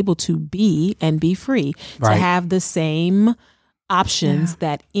to be able to be and be free, Right. to have the same options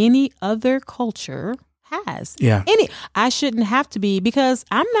that any other culture has. Yeah. I shouldn't have to be, because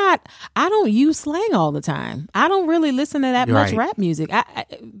I don't use slang all the time. I don't really listen to that You're much right. rap music. I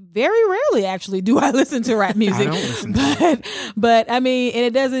very rarely actually do I listen to rap music. I don't listen to but I mean, and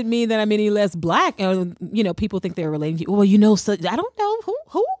it doesn't mean that I'm any less black. People think they're relating to you. Well, so I don't know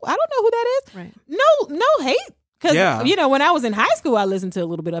who I don't know who that is. Right. No hate. Because, Yeah. when I was in high school, I listened to a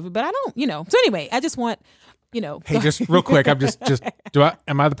little bit of it, but I don't, So anyway, I just want, Hey, just real quick, I'm just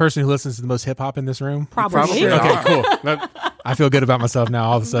am I the person who listens to the most hip hop in this room? probably. Probably. Okay, cool. I feel good about myself now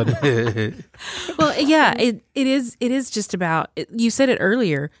all of a sudden. Well, yeah, it is just about, you said it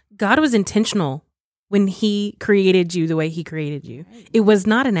earlier, God was intentional when he created you the way he created you. It was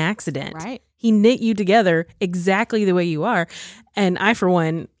not an accident. Right. He knit you together exactly the way you are. And I, for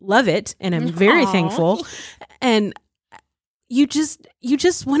one, love it. And I'm very thankful. And you just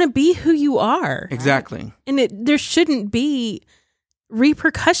want to be who you are. Exactly. And there shouldn't be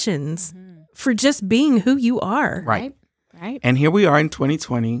repercussions for just being who you are. Right. Right. And here we are in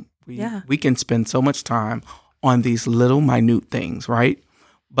 2020. We can spend so much time on these little minute things, right?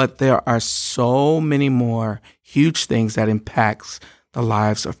 But there are so many more huge things that impacts the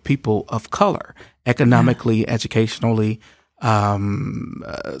lives of people of color, economically, educationally,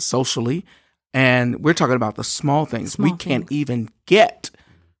 socially. And we're talking about the small things. We can't even get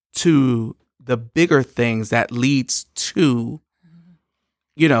to the bigger things that leads to,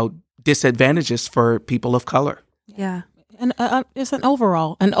 disadvantages for people of color. Yeah. And it's an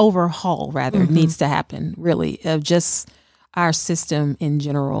overhaul needs to happen, really, of just our system in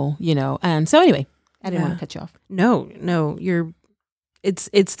general, And so anyway, I didn't want to cut you off. No,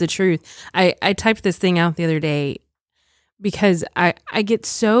 it's the truth. I typed this thing out the other day because I get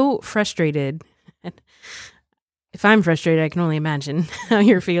so frustrated. If I'm frustrated, I can only imagine how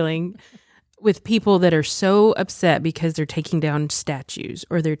you're feeling with people that are so upset because they're taking down statues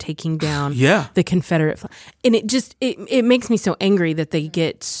or they're taking down the Confederate flag. And it makes me so angry that they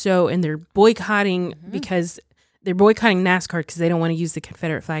get so, and they're boycotting because they're boycotting NASCAR because they don't want to use the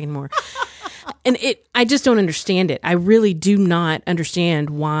Confederate flag anymore. And I just don't understand it. I really do not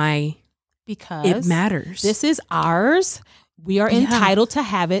understand why. Because it matters. This is ours. We are entitled to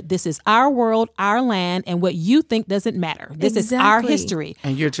have it. This is our world, our land, and what you think doesn't matter. This is our history.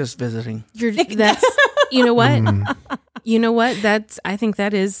 And you're just visiting. That's you know what? You know what? I think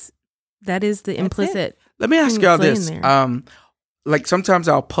that is the implicit. Let me ask y'all this. there. Like sometimes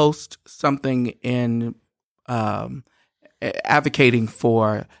I'll post something in advocating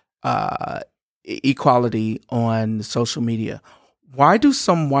for equality on social media. Why do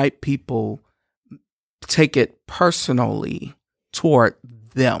some white people take it personally toward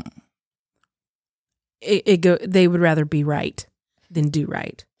them? They would rather be right than do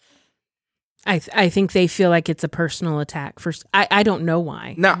right. I think they feel like it's a personal attack. I don't know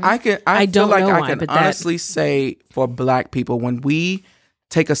why. Now I feel like I can honestly say for Black people, when we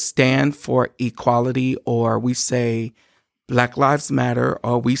take a stand for equality, or we say Black Lives Matter,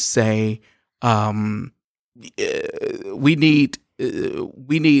 or we say we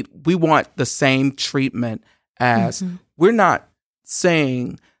want the same treatment as, we're not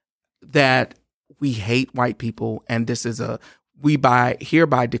saying that we hate white people and this is we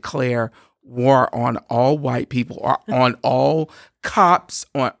hereby declare war on all white people, or on all cops,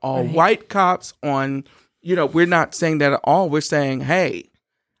 on all white cops, on, we're not saying that at all. We're saying, hey,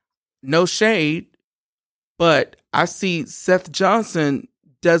 no shade, but I see Seth Johnson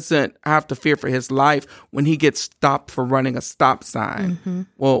doesn't have to fear for his life when he gets stopped for running a stop sign.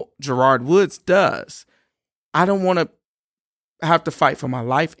 Well, Gerard Woods does. I don't want to have to fight for my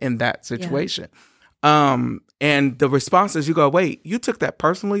life in that situation. And the response is, you go, wait, you took that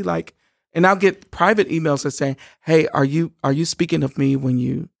personally? And I'll get private emails that saying, hey, are you speaking of me when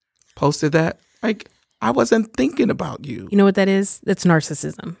you posted that? I wasn't thinking about you. You know what that is? That's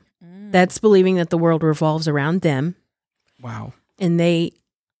narcissism. That's believing that the world revolves around them. Wow. And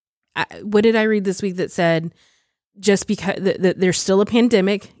what did I read this week that said just because there's still a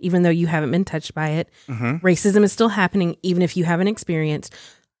pandemic, even though you haven't been touched by it. Racism is still happening, even if you haven't experienced.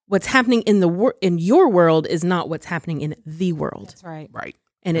 What's happening in your world is not what's happening in the world. That's right. Right.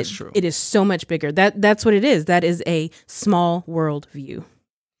 And That's true. It is so much bigger. That's what it is. That is a small world view.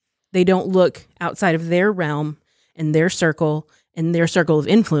 They don't look outside of their realm and their circle of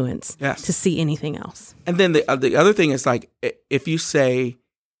influence to see anything else. And then the other thing is like, if you say,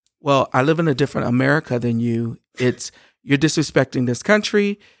 well, I live in a different America than you, you're disrespecting this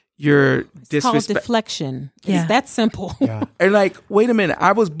country. You're called deflection. Yeah. It's that simple. Yeah. And like, wait a minute,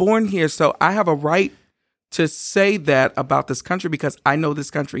 I was born here, so I have a right to say that about this country because I know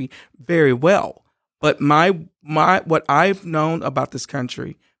this country very well. But my what I've known about this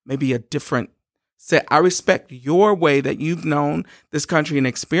country may be a different set. I respect your way that you've known this country and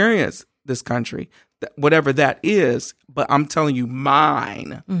experienced this country, whatever that is, but I'm telling you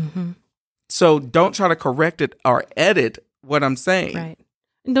mine. Mm-hmm. So don't try to correct it or edit what I'm saying. Right.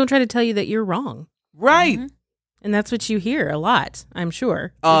 And don't try to tell you that you're wrong. Right. Mm-hmm. And that's what you hear a lot, I'm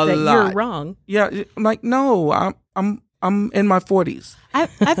sure. A that lot. You're wrong. Yeah. I'm like, no, I'm in my 40s. I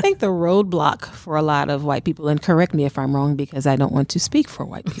think the roadblock for a lot of white people, and correct me if I'm wrong because I don't want to speak for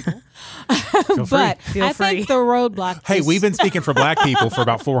white people, but Feel I free. think the roadblock. Hey, we've been speaking for black people for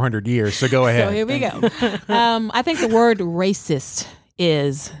about 400 years, so go ahead. So here we go. I think the word racist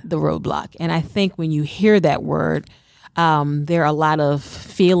is the roadblock. And I think when you hear that word, there are a lot of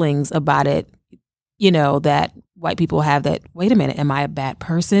feelings about it, that white people have that, wait a minute, am I a bad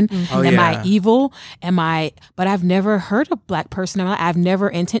person? Mm-hmm. Oh, am yeah. I evil? But I've never heard a black person. I've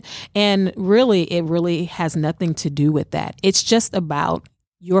never and really, it really has nothing to do with that. It's just about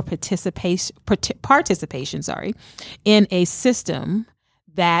your participation, in a system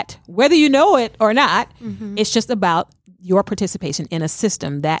that, whether you know it or not, it's just about your participation in a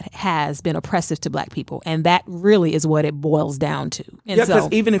system that has been oppressive to black people. And that really is what it boils down to. And Yeah,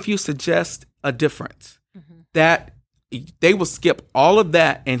 because even if you suggest a difference, that they will skip all of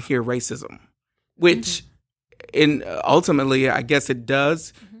that and hear racism, which ultimately, I guess it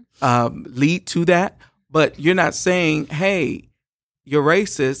does lead to that. But you're not saying, hey, you're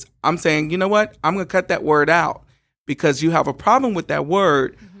racist. I'm saying, you know what? I'm going to cut that word out because you have a problem with that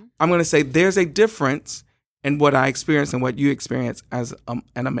word. I'm going to say there's a difference in what I experience and what you experience as an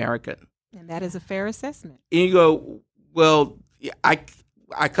American. And that is a fair assessment. And you go, well, I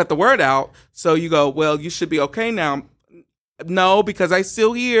cut the word out. So you go, well, you should be okay now. No, because I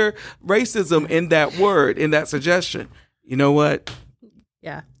still hear racism in that word, in that suggestion. You know what?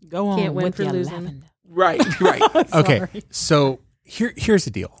 Yeah. Go on. Can't win with for your losing. lavender. Right. Okay, so here's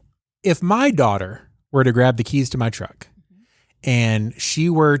the deal. If my daughter were to grab the keys to my truck and she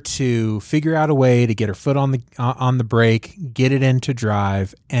were to figure out a way to get her foot on the brake, get it into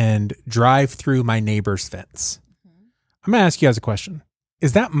drive, and drive through my neighbor's fence, I'm going to ask you guys a question.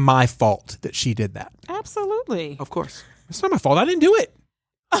 Is that my fault that she did that? Absolutely. Of course. It's not my fault. I didn't do it.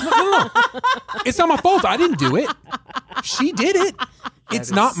 No. It's not my fault. I didn't do it. She did it. It's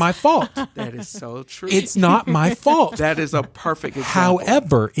not my fault. That is so true. It's not my fault. That is a perfect example.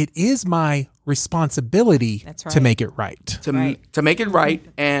 However, it is my responsibility That's right. to make it right. To make it right,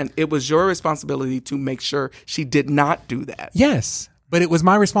 and it was your responsibility to make sure she did not do that. Yes, but it was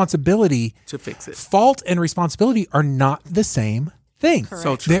my responsibility to fix it. Fault and responsibility are not the same thing. Correct.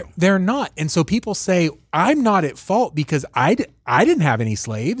 So true. They're not. And so people say, I'm not at fault because I didn't have any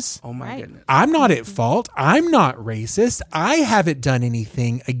slaves. Oh my Right. goodness. I'm not at fault. I'm not racist. I haven't done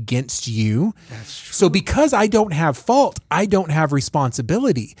anything against you. That's true. So because I don't have fault, I don't have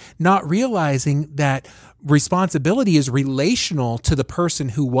responsibility, not realizing that responsibility is relational to the person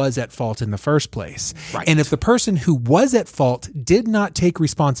who was at fault in the first place. Right. And if the person who was at fault did not take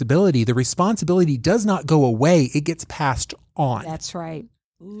responsibility, the responsibility does not go away. It gets passed on. That's right.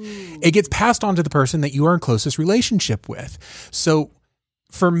 It gets passed on to the person that you are in closest relationship with. So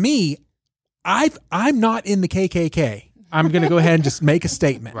for me, I'm not in the KKK. I'm going to go ahead and just make a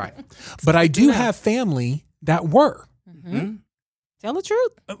statement. Right. But I do have family that were. Tell the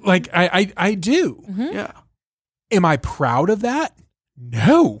truth. Like I do. Yeah. Am I proud of that?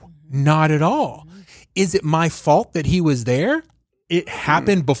 No, not at all. Is it my fault that he was there? It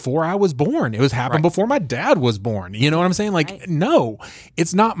happened before I was born. It was happened before my dad was born. You know what I'm saying? Like, no,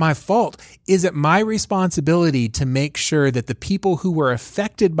 it's not my fault. Is it my responsibility to make sure that the people who were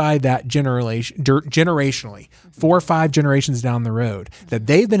affected by that generationally, 4 or 5 generations down the road, that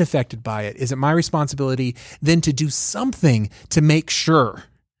they've been affected by it? Is it my responsibility then to do something to make sure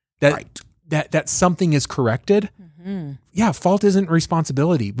that that something is corrected? Yeah, fault isn't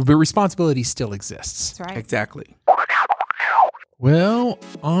responsibility, but responsibility still exists. That's right. Exactly. Well,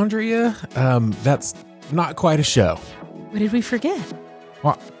 Andrea, that's not quite a show. What did we forget?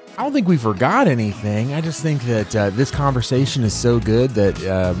 Well, I don't think we forgot anything. I just think that this conversation is so good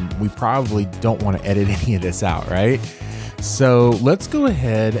that we probably don't want to edit any of this out, right? So let's go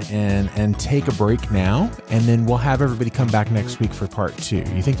ahead and take a break now, and then we'll have everybody come back next week for part 2.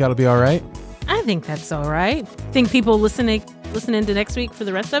 You think that'll be all right? I think that's all right. Think people listening to next week for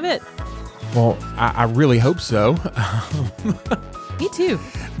the rest of it? Well, I really hope so. Me too.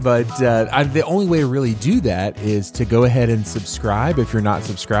 But the only way to really do that is to go ahead and subscribe if you're not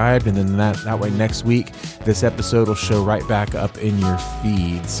subscribed. And then that way next week, this episode will show right back up in your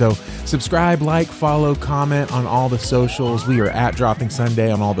feed. So subscribe, like, follow, comment on all the socials. We are at Dropping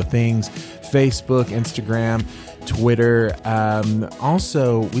Sunday on all the things, Facebook, Instagram, Twitter.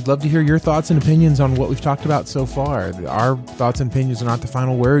 Also, we'd love to hear your thoughts and opinions on what we've talked about so far. Our thoughts and opinions are not the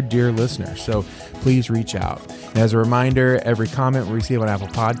final word, dear listener. So please reach out. And as a reminder, every comment we receive on Apple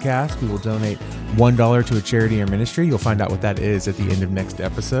Podcasts, we will donate $1 to a charity or ministry. You'll find out what that is at the end of next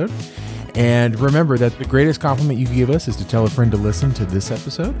episode. And remember that the greatest compliment you can give us is to tell a friend to listen to this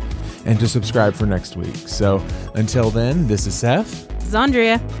episode and to subscribe for next week. So until then, this is Seth. This is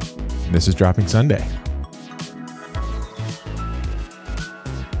Andrea. This is Dropping Sunday.